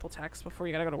another couple texts before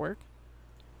you gotta go to work?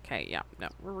 Okay, yeah, no,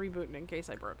 we're rebooting in case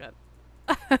I broke it.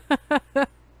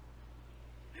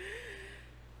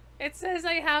 It says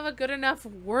I have a good enough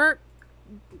work.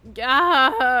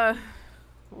 Let's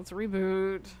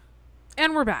reboot.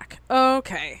 And we're back.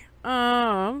 Okay.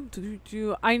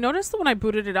 I noticed that when I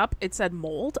booted it up, it said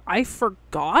mold. I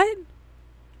forgot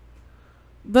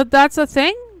that that's a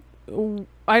thing.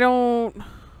 I don't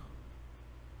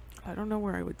know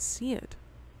where I would see it.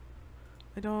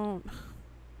 I don't.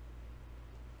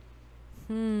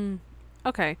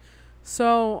 Okay.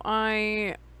 So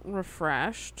I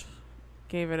refreshed.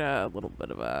 Gave it a little bit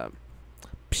of a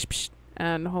psh psh,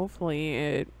 and hopefully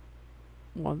it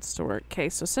wants to work. Okay,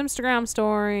 so Simstagram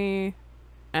story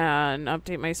and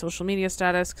update my social media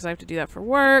status because I have to do that for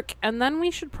work, and then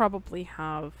we should probably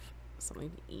have something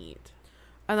to eat.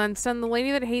 And then send the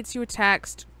lady that hates you a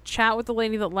text, chat with the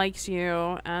lady that likes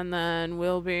you, and then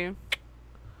we'll be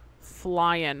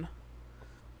flying.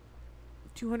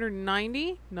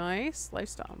 290? Nice.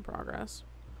 Lifestyle in progress.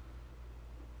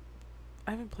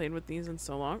 I haven't played with these in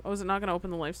so long. Oh, is it not going to open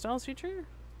the lifestyles feature?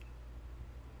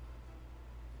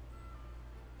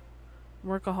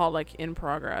 Workaholic in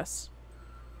progress.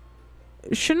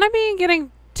 Shouldn't I be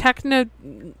getting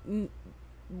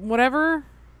whatever?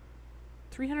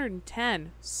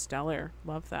 310. Stellar.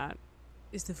 Love that.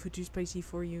 Is the food too spicy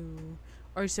for you?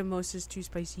 Are samosas too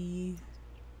spicy?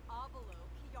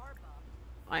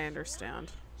 I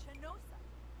understand.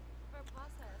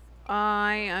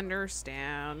 I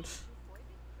understand.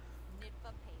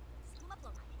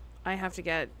 I have to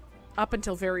get, up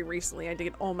until very recently, I had to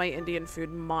get all my Indian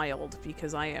food mild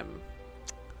because I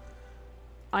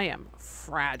am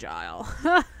fragile.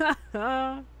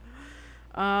 You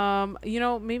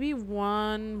know, maybe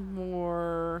one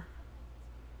more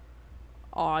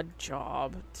odd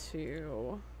job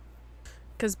too.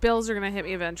 Because bills are going to hit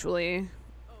me eventually.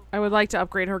 I would like to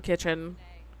upgrade her kitchen.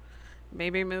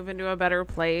 Maybe move into a better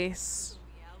place.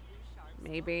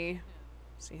 Maybe.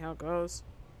 See how it goes.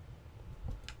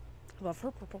 I love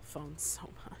her purple phone so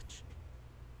much.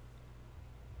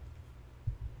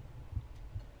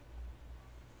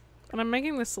 And I'm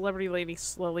making this celebrity lady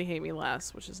slowly hate me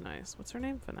less, which is nice. What's her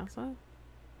name? Vanessa?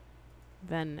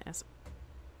 Vanessa.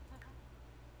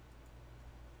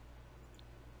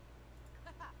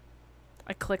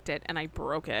 I clicked it and I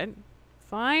broke it.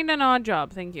 Find an odd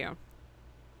job. Thank you.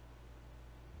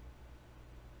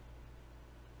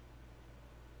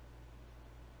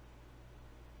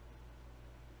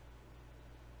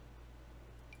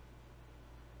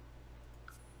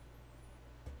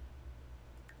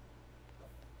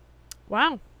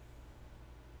 Wow.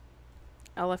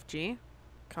 LFG?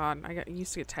 God, I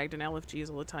used to get tagged in LFGs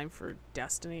all the time for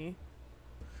Destiny.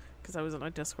 Because I was on a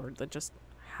Discord that just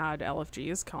had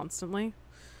LFGs constantly.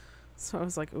 So I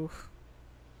was like, oof.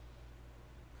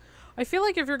 I feel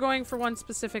like if you're going for one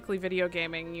specifically video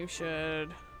gaming, you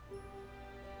should...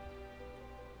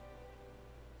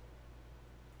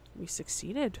 We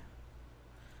succeeded.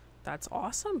 That's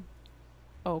awesome.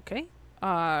 Okay.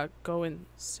 Go and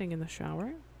sing in the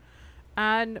shower.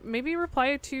 And maybe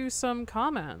reply to some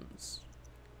comments.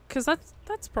 Because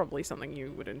that's probably something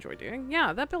you would enjoy doing.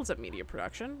 Yeah, that builds up media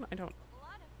production. I don't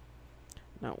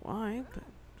know why, but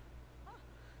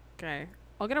Okay.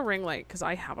 I'll get a ring light because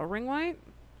I have a ring light.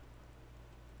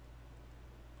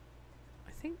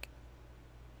 I think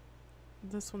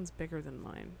this one's bigger than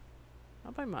mine.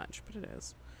 Not by much, but it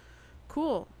is.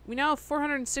 Cool. We now have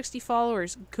 460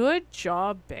 followers. Good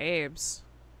job, babes.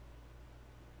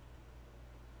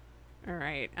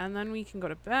 Alright, and then we can go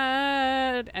to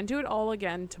bed and do it all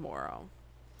again tomorrow.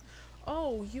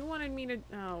 Oh, you wanted me to...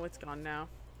 Oh, it's gone now.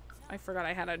 I forgot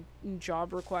I had a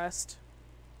job request.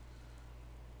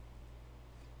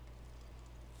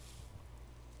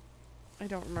 I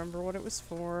don't remember what it was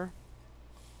for.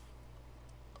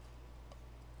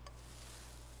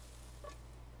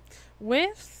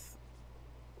 With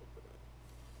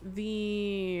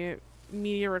the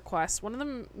media requests, one of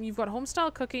them, you've got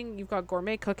homestyle cooking, you've got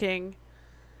gourmet cooking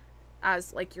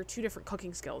as like your 2 different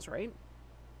cooking skills, right?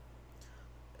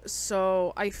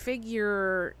 So I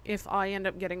figure if I end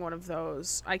up getting one of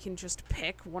those, I can just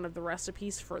pick one of the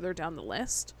recipes further down the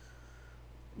list.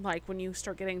 Like when you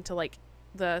start getting to like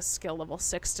the skill level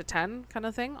 6 to 10 kind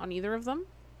of thing on either of them,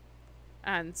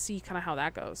 and see kind of how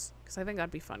that goes, because I think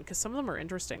that'd be fun, because some of them are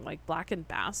interesting, like blackened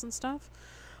bass and stuff.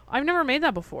 I've never made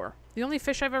that before. The only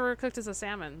fish I've ever cooked is a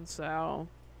salmon, so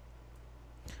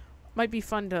might be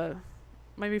fun to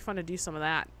do some of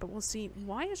that. But we'll see.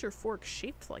 Why is your fork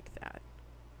shaped like that?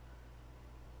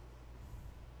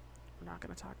 We're not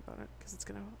going to talk about it because it's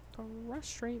going to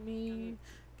frustrate me.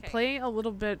 Okay. Play a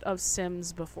little bit of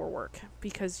Sims before work,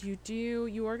 because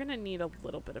you are going to need a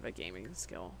little bit of a gaming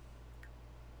skill.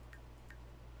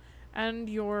 And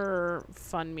your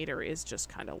fun meter is just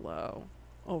kind of low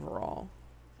overall.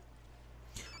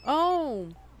 Oh,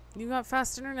 you got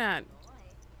fast internet.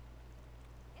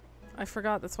 I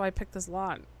forgot. That's why I picked this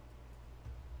lot.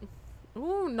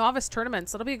 Ooh, novice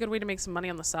tournaments. That'll be a good way to make some money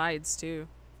on the sides, too.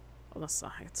 On the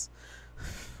sides.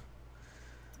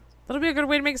 That'll be a good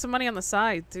way to make some money on the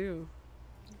side, too.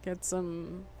 Get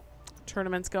some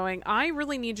tournaments going. I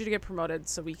really need you to get promoted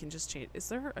so we can just change. Is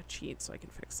there a cheat so I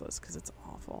can fix this? Because it's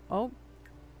awful. Oh.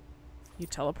 You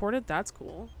teleported? That's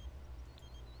cool.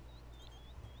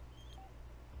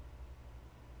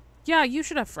 Yeah, you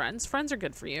should have friends. Friends are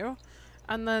good for you.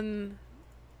 And then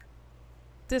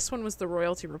this one was the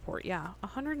royalty report. Yeah,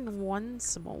 101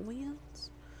 simoleons?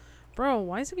 Bro,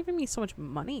 why is it giving me so much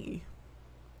money?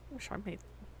 I wish I made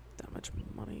that much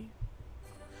money.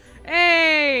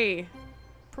 Hey!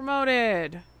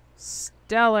 Promoted.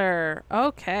 Stellar.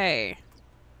 Okay.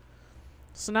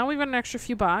 So now we've got an extra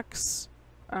few bucks.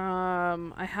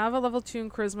 I have a level 2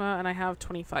 in charisma and I have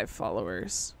 25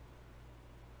 followers.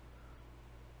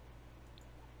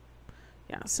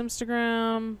 Yeah,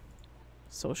 Simstagram,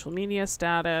 social media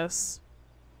status.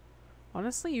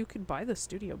 Honestly, you could buy the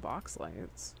studio box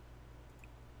lights.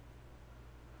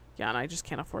 Yeah, and I just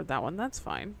can't afford that one. That's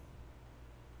fine.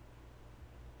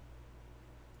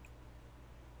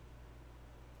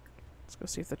 Let's go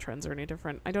see if the trends are any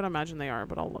different. I don't imagine they are,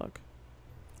 but I'll look.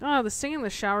 Oh, the singing in the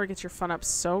shower gets your fun up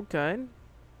so good.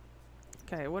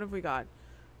 Okay, what have we got?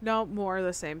 No, more of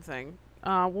the same thing.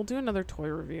 We'll do another toy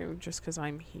review just because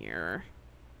I'm here.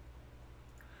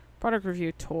 Product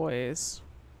review, toys.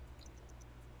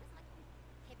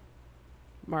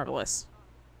 Marvelous.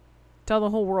 Tell the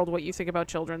whole world what you think about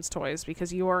children's toys,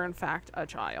 because you are in fact a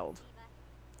child.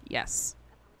 Yes.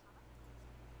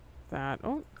 That.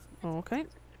 Oh, okay.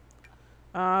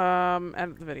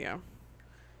 Edit the video.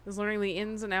 Is learning the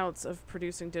ins and outs of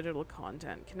producing digital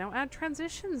content. Can now add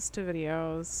transitions to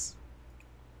videos.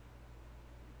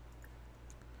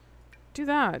 Do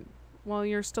that while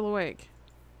you're still awake.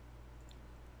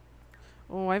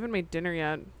 Oh, I haven't made dinner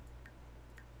yet.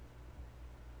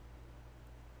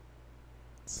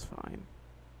 It's fine.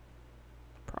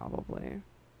 Probably.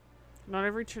 Not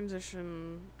every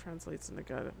transition translates into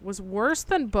good. Was worse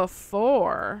than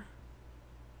before.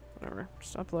 Whatever.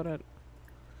 Just upload it.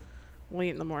 We'll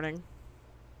eat in the morning.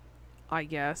 I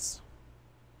guess.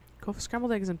 Go for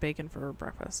scrambled eggs and bacon for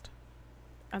breakfast.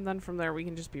 And then from there we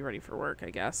can just be ready for work, I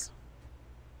guess.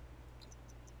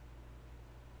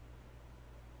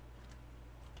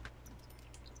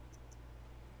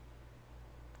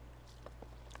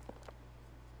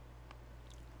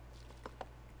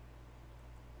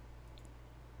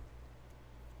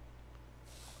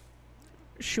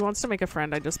 She wants to make a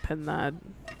friend. I just pinned that.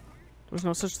 There's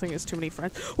no such thing as too many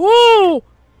friends. Whoa!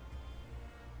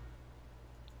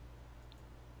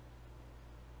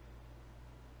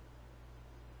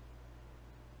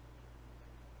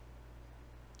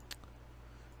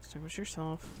 Distinguish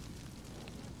yourself.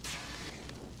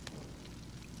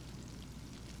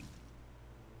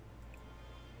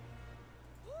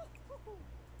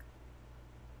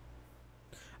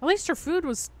 At least her food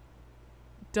was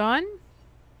done.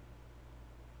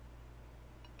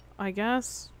 I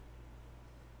guess.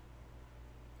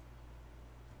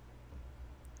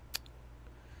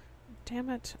 Damn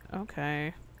it.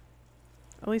 Okay.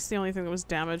 At least the only thing that was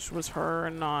damaged was her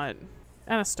and not...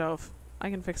 And a stove. I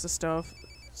can fix a stove.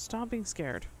 Stop being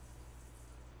scared.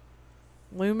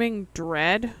 Looming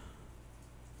dread?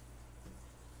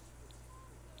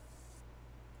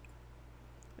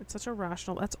 It's such a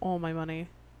rational... That's all my money.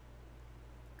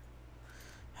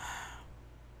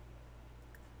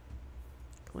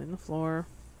 Clean the floor.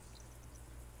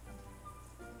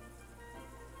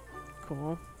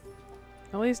 Cool.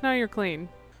 At least now you're clean.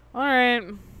 Alright.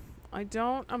 I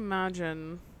don't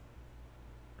imagine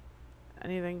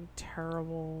anything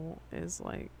terrible is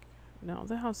like... No,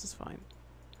 the house is fine.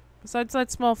 Besides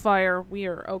that small fire, we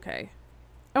are okay.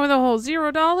 And with a whole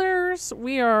 $0,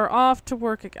 we are off to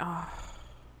work again. Oh,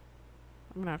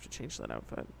 I'm gonna have to change that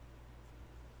outfit.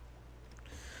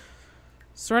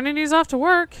 Serenity's off to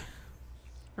work.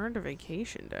 Earned a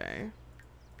vacation day.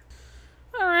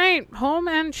 Alright, home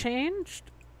and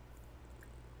changed.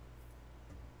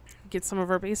 Get some of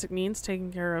our basic needs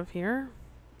taken care of here.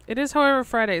 It is, however,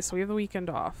 Friday, so we have the weekend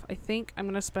off. I think I'm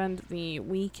going to spend the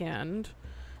weekend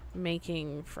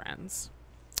making friends,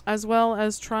 as well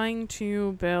as trying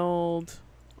to build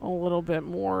a little bit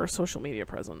more social media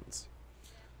presence.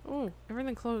 Oh,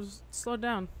 everything slowed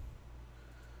down.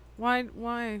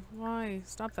 Why?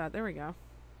 Stop that. There we go.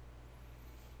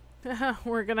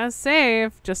 We're going to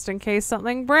save just in case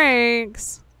something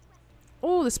breaks.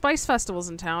 Oh, the Spice Festival's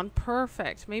in town.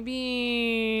 Perfect.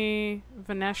 Maybe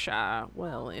Venetia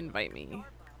will invite me.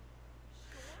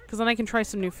 Because then I can try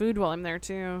some new food while I'm there,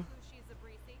 too.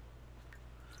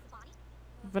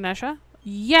 Venetia?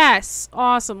 Yes!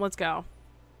 Awesome. Let's go.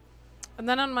 And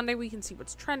then on Monday, we can see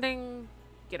what's trending,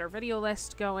 get our video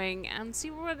list going, and see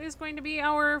what is going to be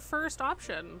our first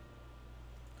option.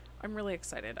 I'm really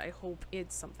excited. I hope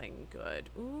it's something good.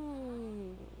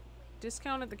 Ooh.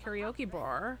 Discount at the karaoke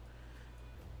bar.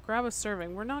 Grab a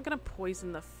serving. We're not going to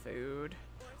poison the food.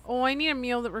 Oh, I need a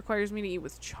meal that requires me to eat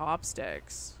with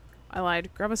chopsticks. I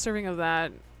lied. Grab a serving of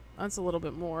that. That's a little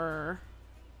bit more...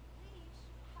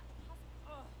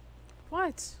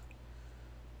 What?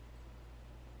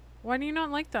 Why do you not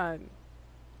like that?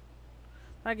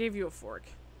 I gave you a fork.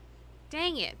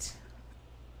 Dang it.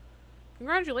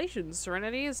 Congratulations.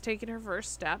 Serenity has taken her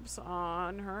first steps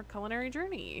on her culinary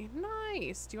journey.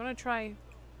 Nice. Do you want to try...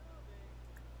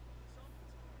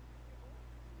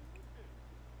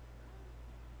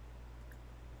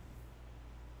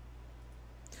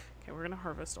 Okay, we're gonna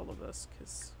harvest all of this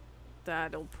because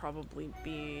that'll probably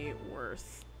be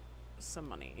worth some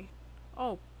money.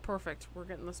 Oh, perfect. We're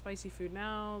getting the spicy food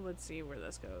now. Let's see where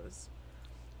this goes.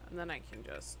 And then I can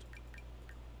just...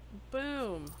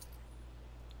 Boom!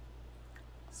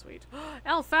 Sweet.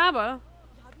 Alfaba!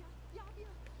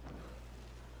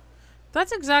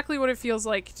 That's exactly what it feels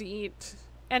like to eat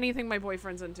anything my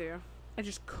boyfriend's into. I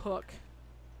just cook.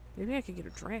 Maybe I could get a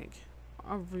drink.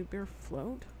 A root beer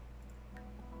float?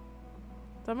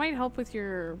 That might help with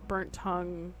your burnt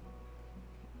tongue.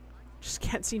 Just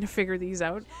can't seem to figure these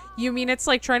out. You mean it's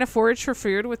like trying to forage for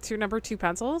food with number 2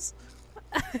 pencils?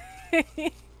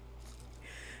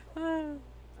 Oh,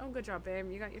 good job, babe.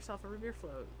 You got yourself a root beer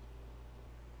float.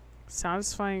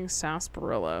 Satisfying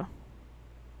sarsaparilla.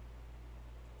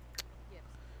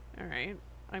 Alright.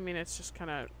 I mean, it's just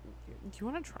kind of... Do you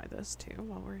want to try this, too,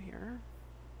 while we're here?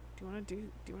 Do you want to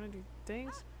do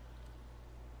things?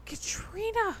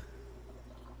 Katrina!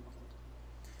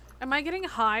 Am I getting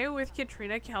high with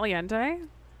Katrina Caliente?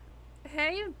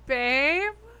 Hey,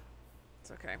 babe!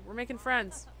 It's okay. We're making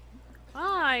friends.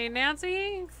 Hi,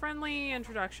 Nancy. Friendly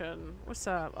introduction. What's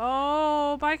up?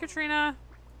 Oh, bye, Katrina.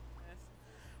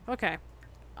 Okay.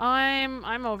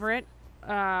 I'm over it.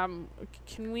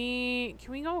 Can we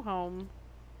go home?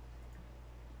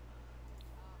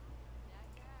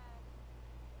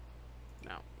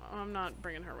 No, I'm not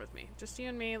bringing her with me. Just you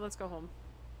and me. Let's go home.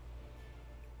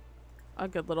 A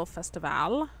good little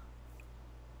festival.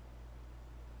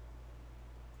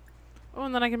 Oh,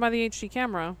 and then I can buy the HD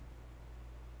camera.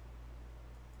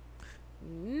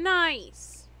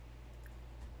 Nice!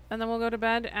 And then we'll go to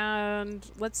bed and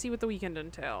let's see what the weekend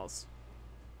entails.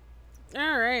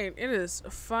 Alright, it is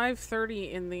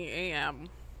 5:30 in the AM.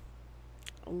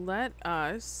 Let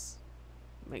us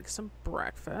make some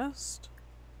breakfast.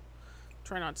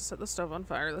 Try not to set the stove on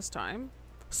fire this time.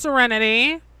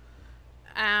 Serenity!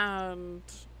 And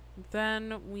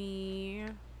then we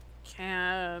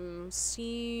can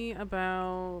see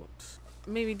about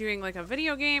maybe doing like a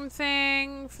video game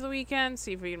thing for the weekend.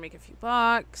 See if we can make a few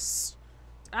bucks.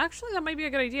 Actually, that might be a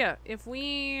good idea. If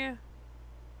we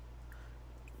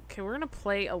Okay, we're gonna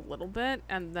play a little bit,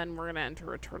 and then we're gonna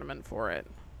enter a tournament for it.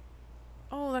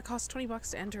 Oh, that costs 20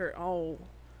 bucks to enter. Oh.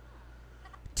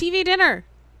 TV dinner!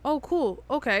 Oh, cool.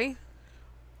 Okay.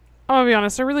 I'll be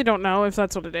honest, I really don't know if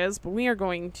that's what it is, but we are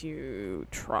going to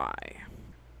try.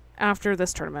 After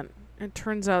this tournament. It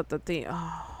turns out that the...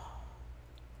 Oh.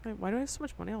 Wait, why do I have so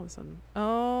much money all of a sudden?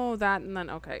 Oh, that and then...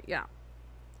 Okay, yeah.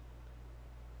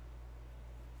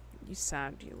 You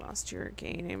sad you lost your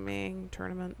gaming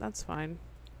tournament. That's fine.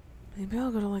 Maybe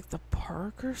I'll go to, like, the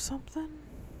park or something?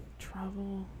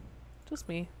 Travel. Just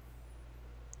me.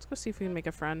 Let's go see if we can make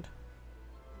a friend.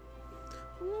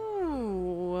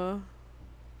 Ooh.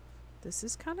 This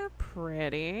is kind of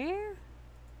pretty.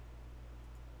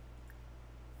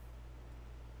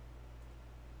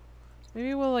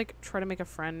 Maybe we'll, like, try to make a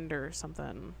friend or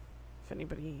something. If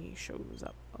anybody shows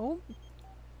up. Oh.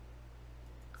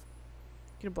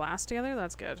 Get a blast together?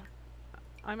 That's good.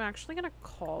 I'm actually gonna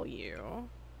call you.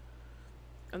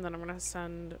 And then I'm gonna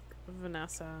send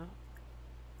Vanessa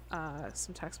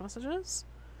some text messages.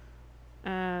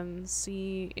 And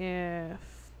see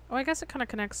if... Oh, I guess it kind of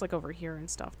connects, like, over here and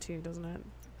stuff, too, doesn't it?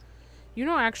 You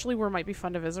know, actually, where it might be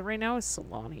fun to visit right now is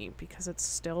Solani, because it's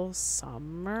still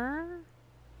summer.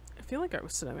 I feel like I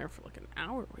was sitting there for, like, an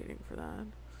hour waiting for that.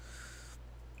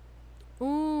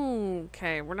 Ooh,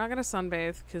 okay. We're not gonna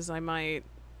sunbathe, because I might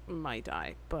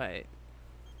die, but...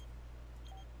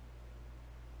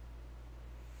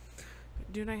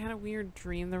 Dude, I had a weird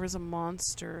dream. There was a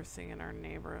monster thing in our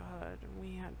neighborhood, and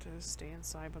we had to stay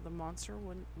inside, but the monster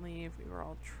wouldn't leave. We were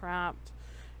all trapped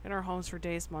in our homes for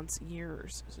days, months,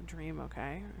 years. It was a dream,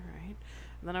 okay? Alright.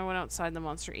 And then I went outside and the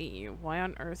monster ate you. Why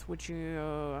on earth would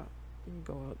you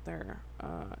go out there?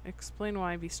 Explain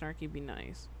why. Be snarky, be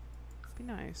nice. Be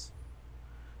nice.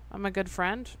 I'm a good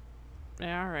friend?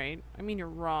 Yeah, alright. I mean, you're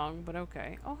wrong, but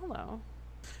okay. Oh, hello.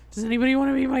 Does anybody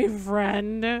want to be my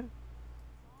friend?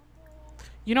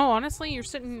 You know, honestly, you're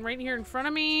sitting right here in front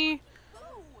of me.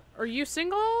 Are you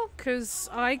single? 'Cause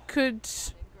I could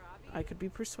be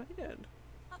persuaded.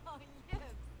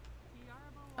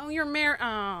 Oh, you're married.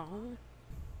 Oh.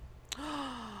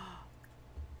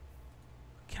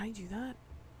 Can I do that?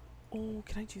 Oh,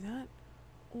 can I do that?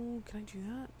 Oh, can I do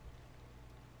that?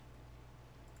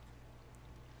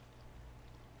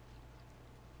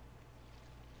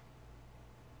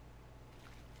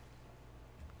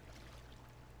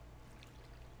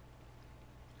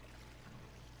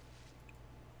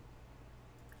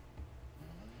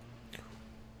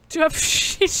 Did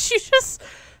she just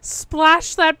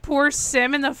splash that poor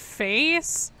Sim in the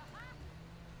face?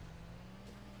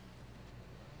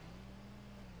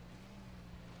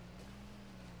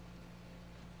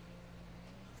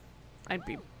 I'd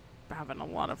be having a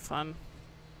lot of fun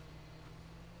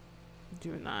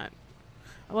doing that.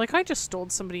 Like, I just stole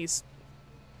somebody's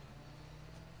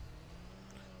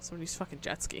fucking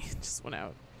jet ski. Just went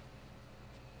out.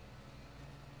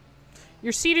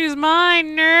 Your Sea-Doo's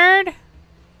mine, nerd!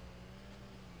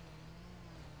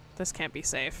 This can't be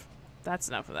safe. That's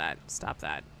enough of that. Stop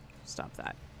that. Stop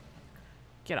that.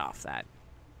 Get off that.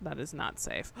 That is not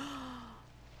safe.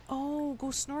 Oh, go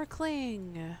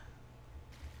snorkeling.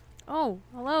 Oh,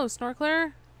 hello,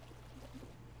 snorkeler.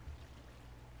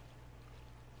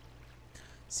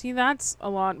 See, that's a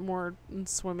lot more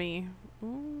swimmy.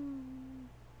 Ooh.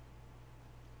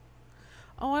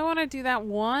 Oh, I want to do that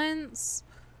once.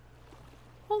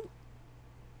 Well,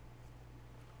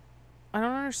 I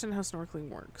don't understand how snorkeling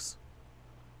works.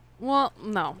 Well,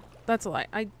 no. That's a lie.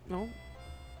 No.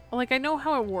 Like, I know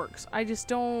how it works. I just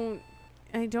don't...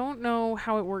 I don't know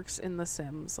how it works in The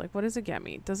Sims. Like, what does it get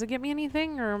me? Does it get me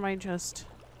anything, or am I just...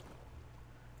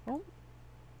 Oh.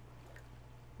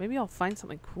 Maybe I'll find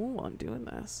something cool while I'm doing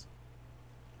this.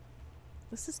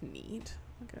 This is neat.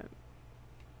 Okay.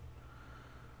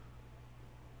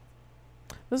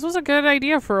 This was a good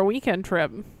idea for a weekend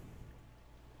trip.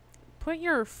 Put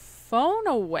your phone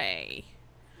away.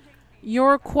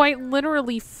 You're quite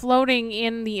literally floating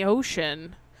in the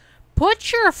ocean.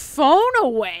 Put your phone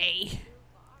away.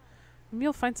 Maybe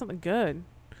you'll find something good.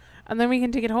 And then we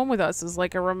can take it home with us as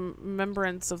like a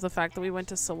remembrance of the fact that we went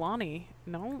to Solani.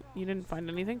 No? You didn't find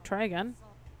anything? Try again.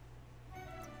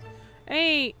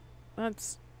 Hey!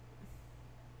 That's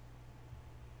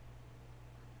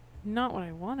not what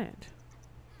I wanted.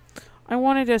 I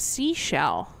wanted a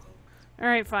seashell.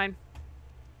 Alright, fine.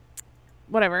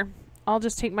 Whatever. I'll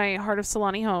just take my Heart of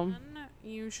Solani home.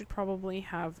 You should probably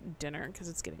have dinner because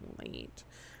it's getting late.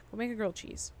 Go make a grilled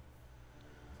cheese.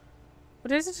 What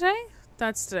day is it today?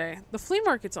 That's today. The flea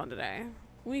market's on today.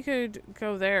 We could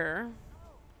go there.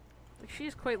 Like,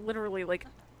 she's quite literally, like,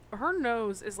 her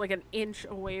nose is like an inch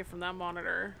away from that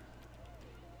monitor.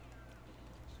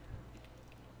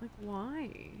 Like,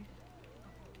 why?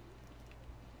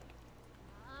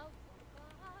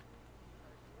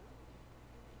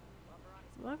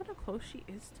 Look at how close she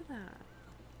is to that.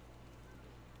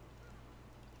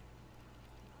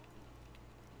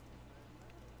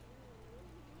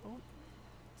 Oh.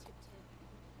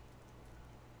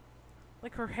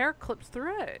 Like her hair clips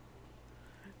through it.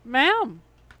 Ma'am!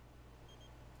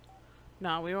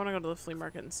 No, we want to go to the flea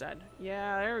market instead.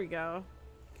 Yeah, there we go.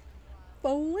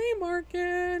 Flea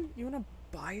market! You want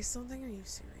to buy something? Are you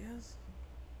serious?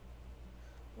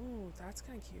 Oh, that's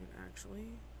kind of cute, actually.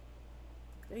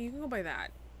 Yeah, you can go buy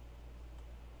that.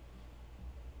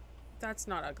 That's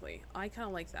not ugly. I kind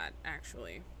of like that,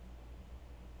 actually.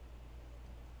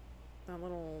 That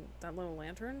little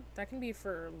lantern? That can be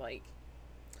for, like,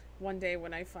 one day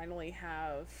when I finally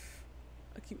have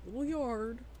a cute little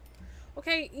yard.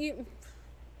 Okay, you...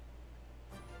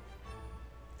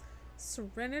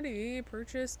 Serenity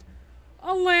purchased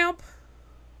a lamp.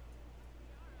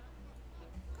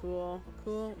 Cool,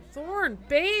 cool. Thorn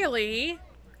Bailey!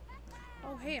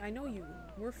 Oh, hey, I know you.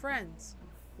 We're friends.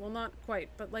 Well, not quite,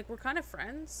 but, like, we're kind of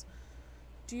friends.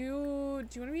 Do you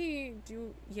want to be...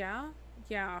 Yeah?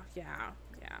 Yeah.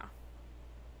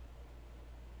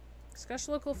 Discuss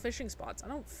local fishing spots. I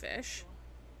don't fish.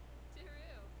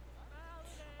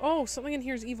 Oh, something in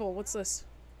here is evil. What's this?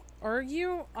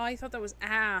 Argue? Oh, I thought that was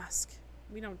ask.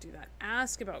 We don't do that.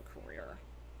 Ask about career.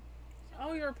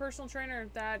 Oh, you're a personal trainer.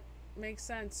 That makes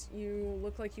sense. You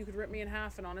look like you could rip me in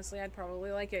half, and honestly, I'd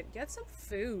probably like it. Get some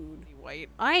food. Wait.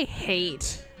 I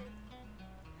hate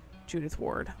Judith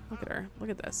Ward. Look at her. Look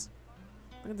at this.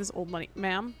 Look at this old money.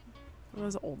 Ma'am? Look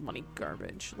at this old money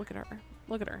garbage. Look at her.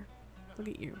 Look at her. Look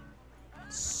at you.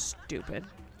 Stupid.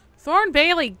 Thorn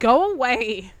Bailey, go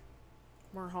away!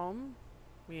 We're home.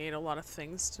 We ate a lot of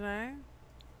things today.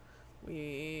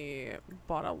 We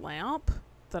bought a lamp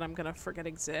that I'm gonna forget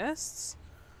exists.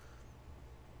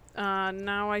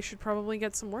 Now I should probably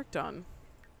get some work done.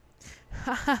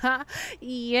 Hahaha.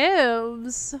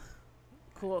 Yes.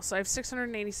 Cool. So I have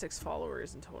 686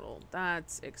 followers in total.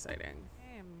 That's exciting.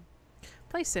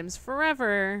 Play Sims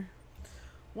forever.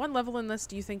 What level in this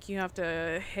do you think you have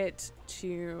to hit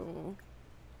to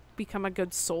become a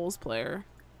good Souls player?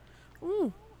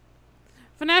 Ooh.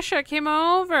 Vanessa came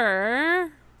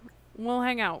over. We'll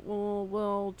hang out.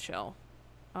 We'll chill.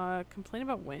 Complain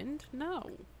about wind? No.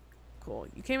 Cool.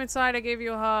 You came inside. I gave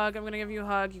you a hug. I'm gonna give you a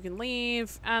hug. You can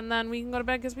leave. And then we can go to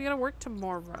bed because we gotta work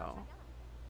tomorrow.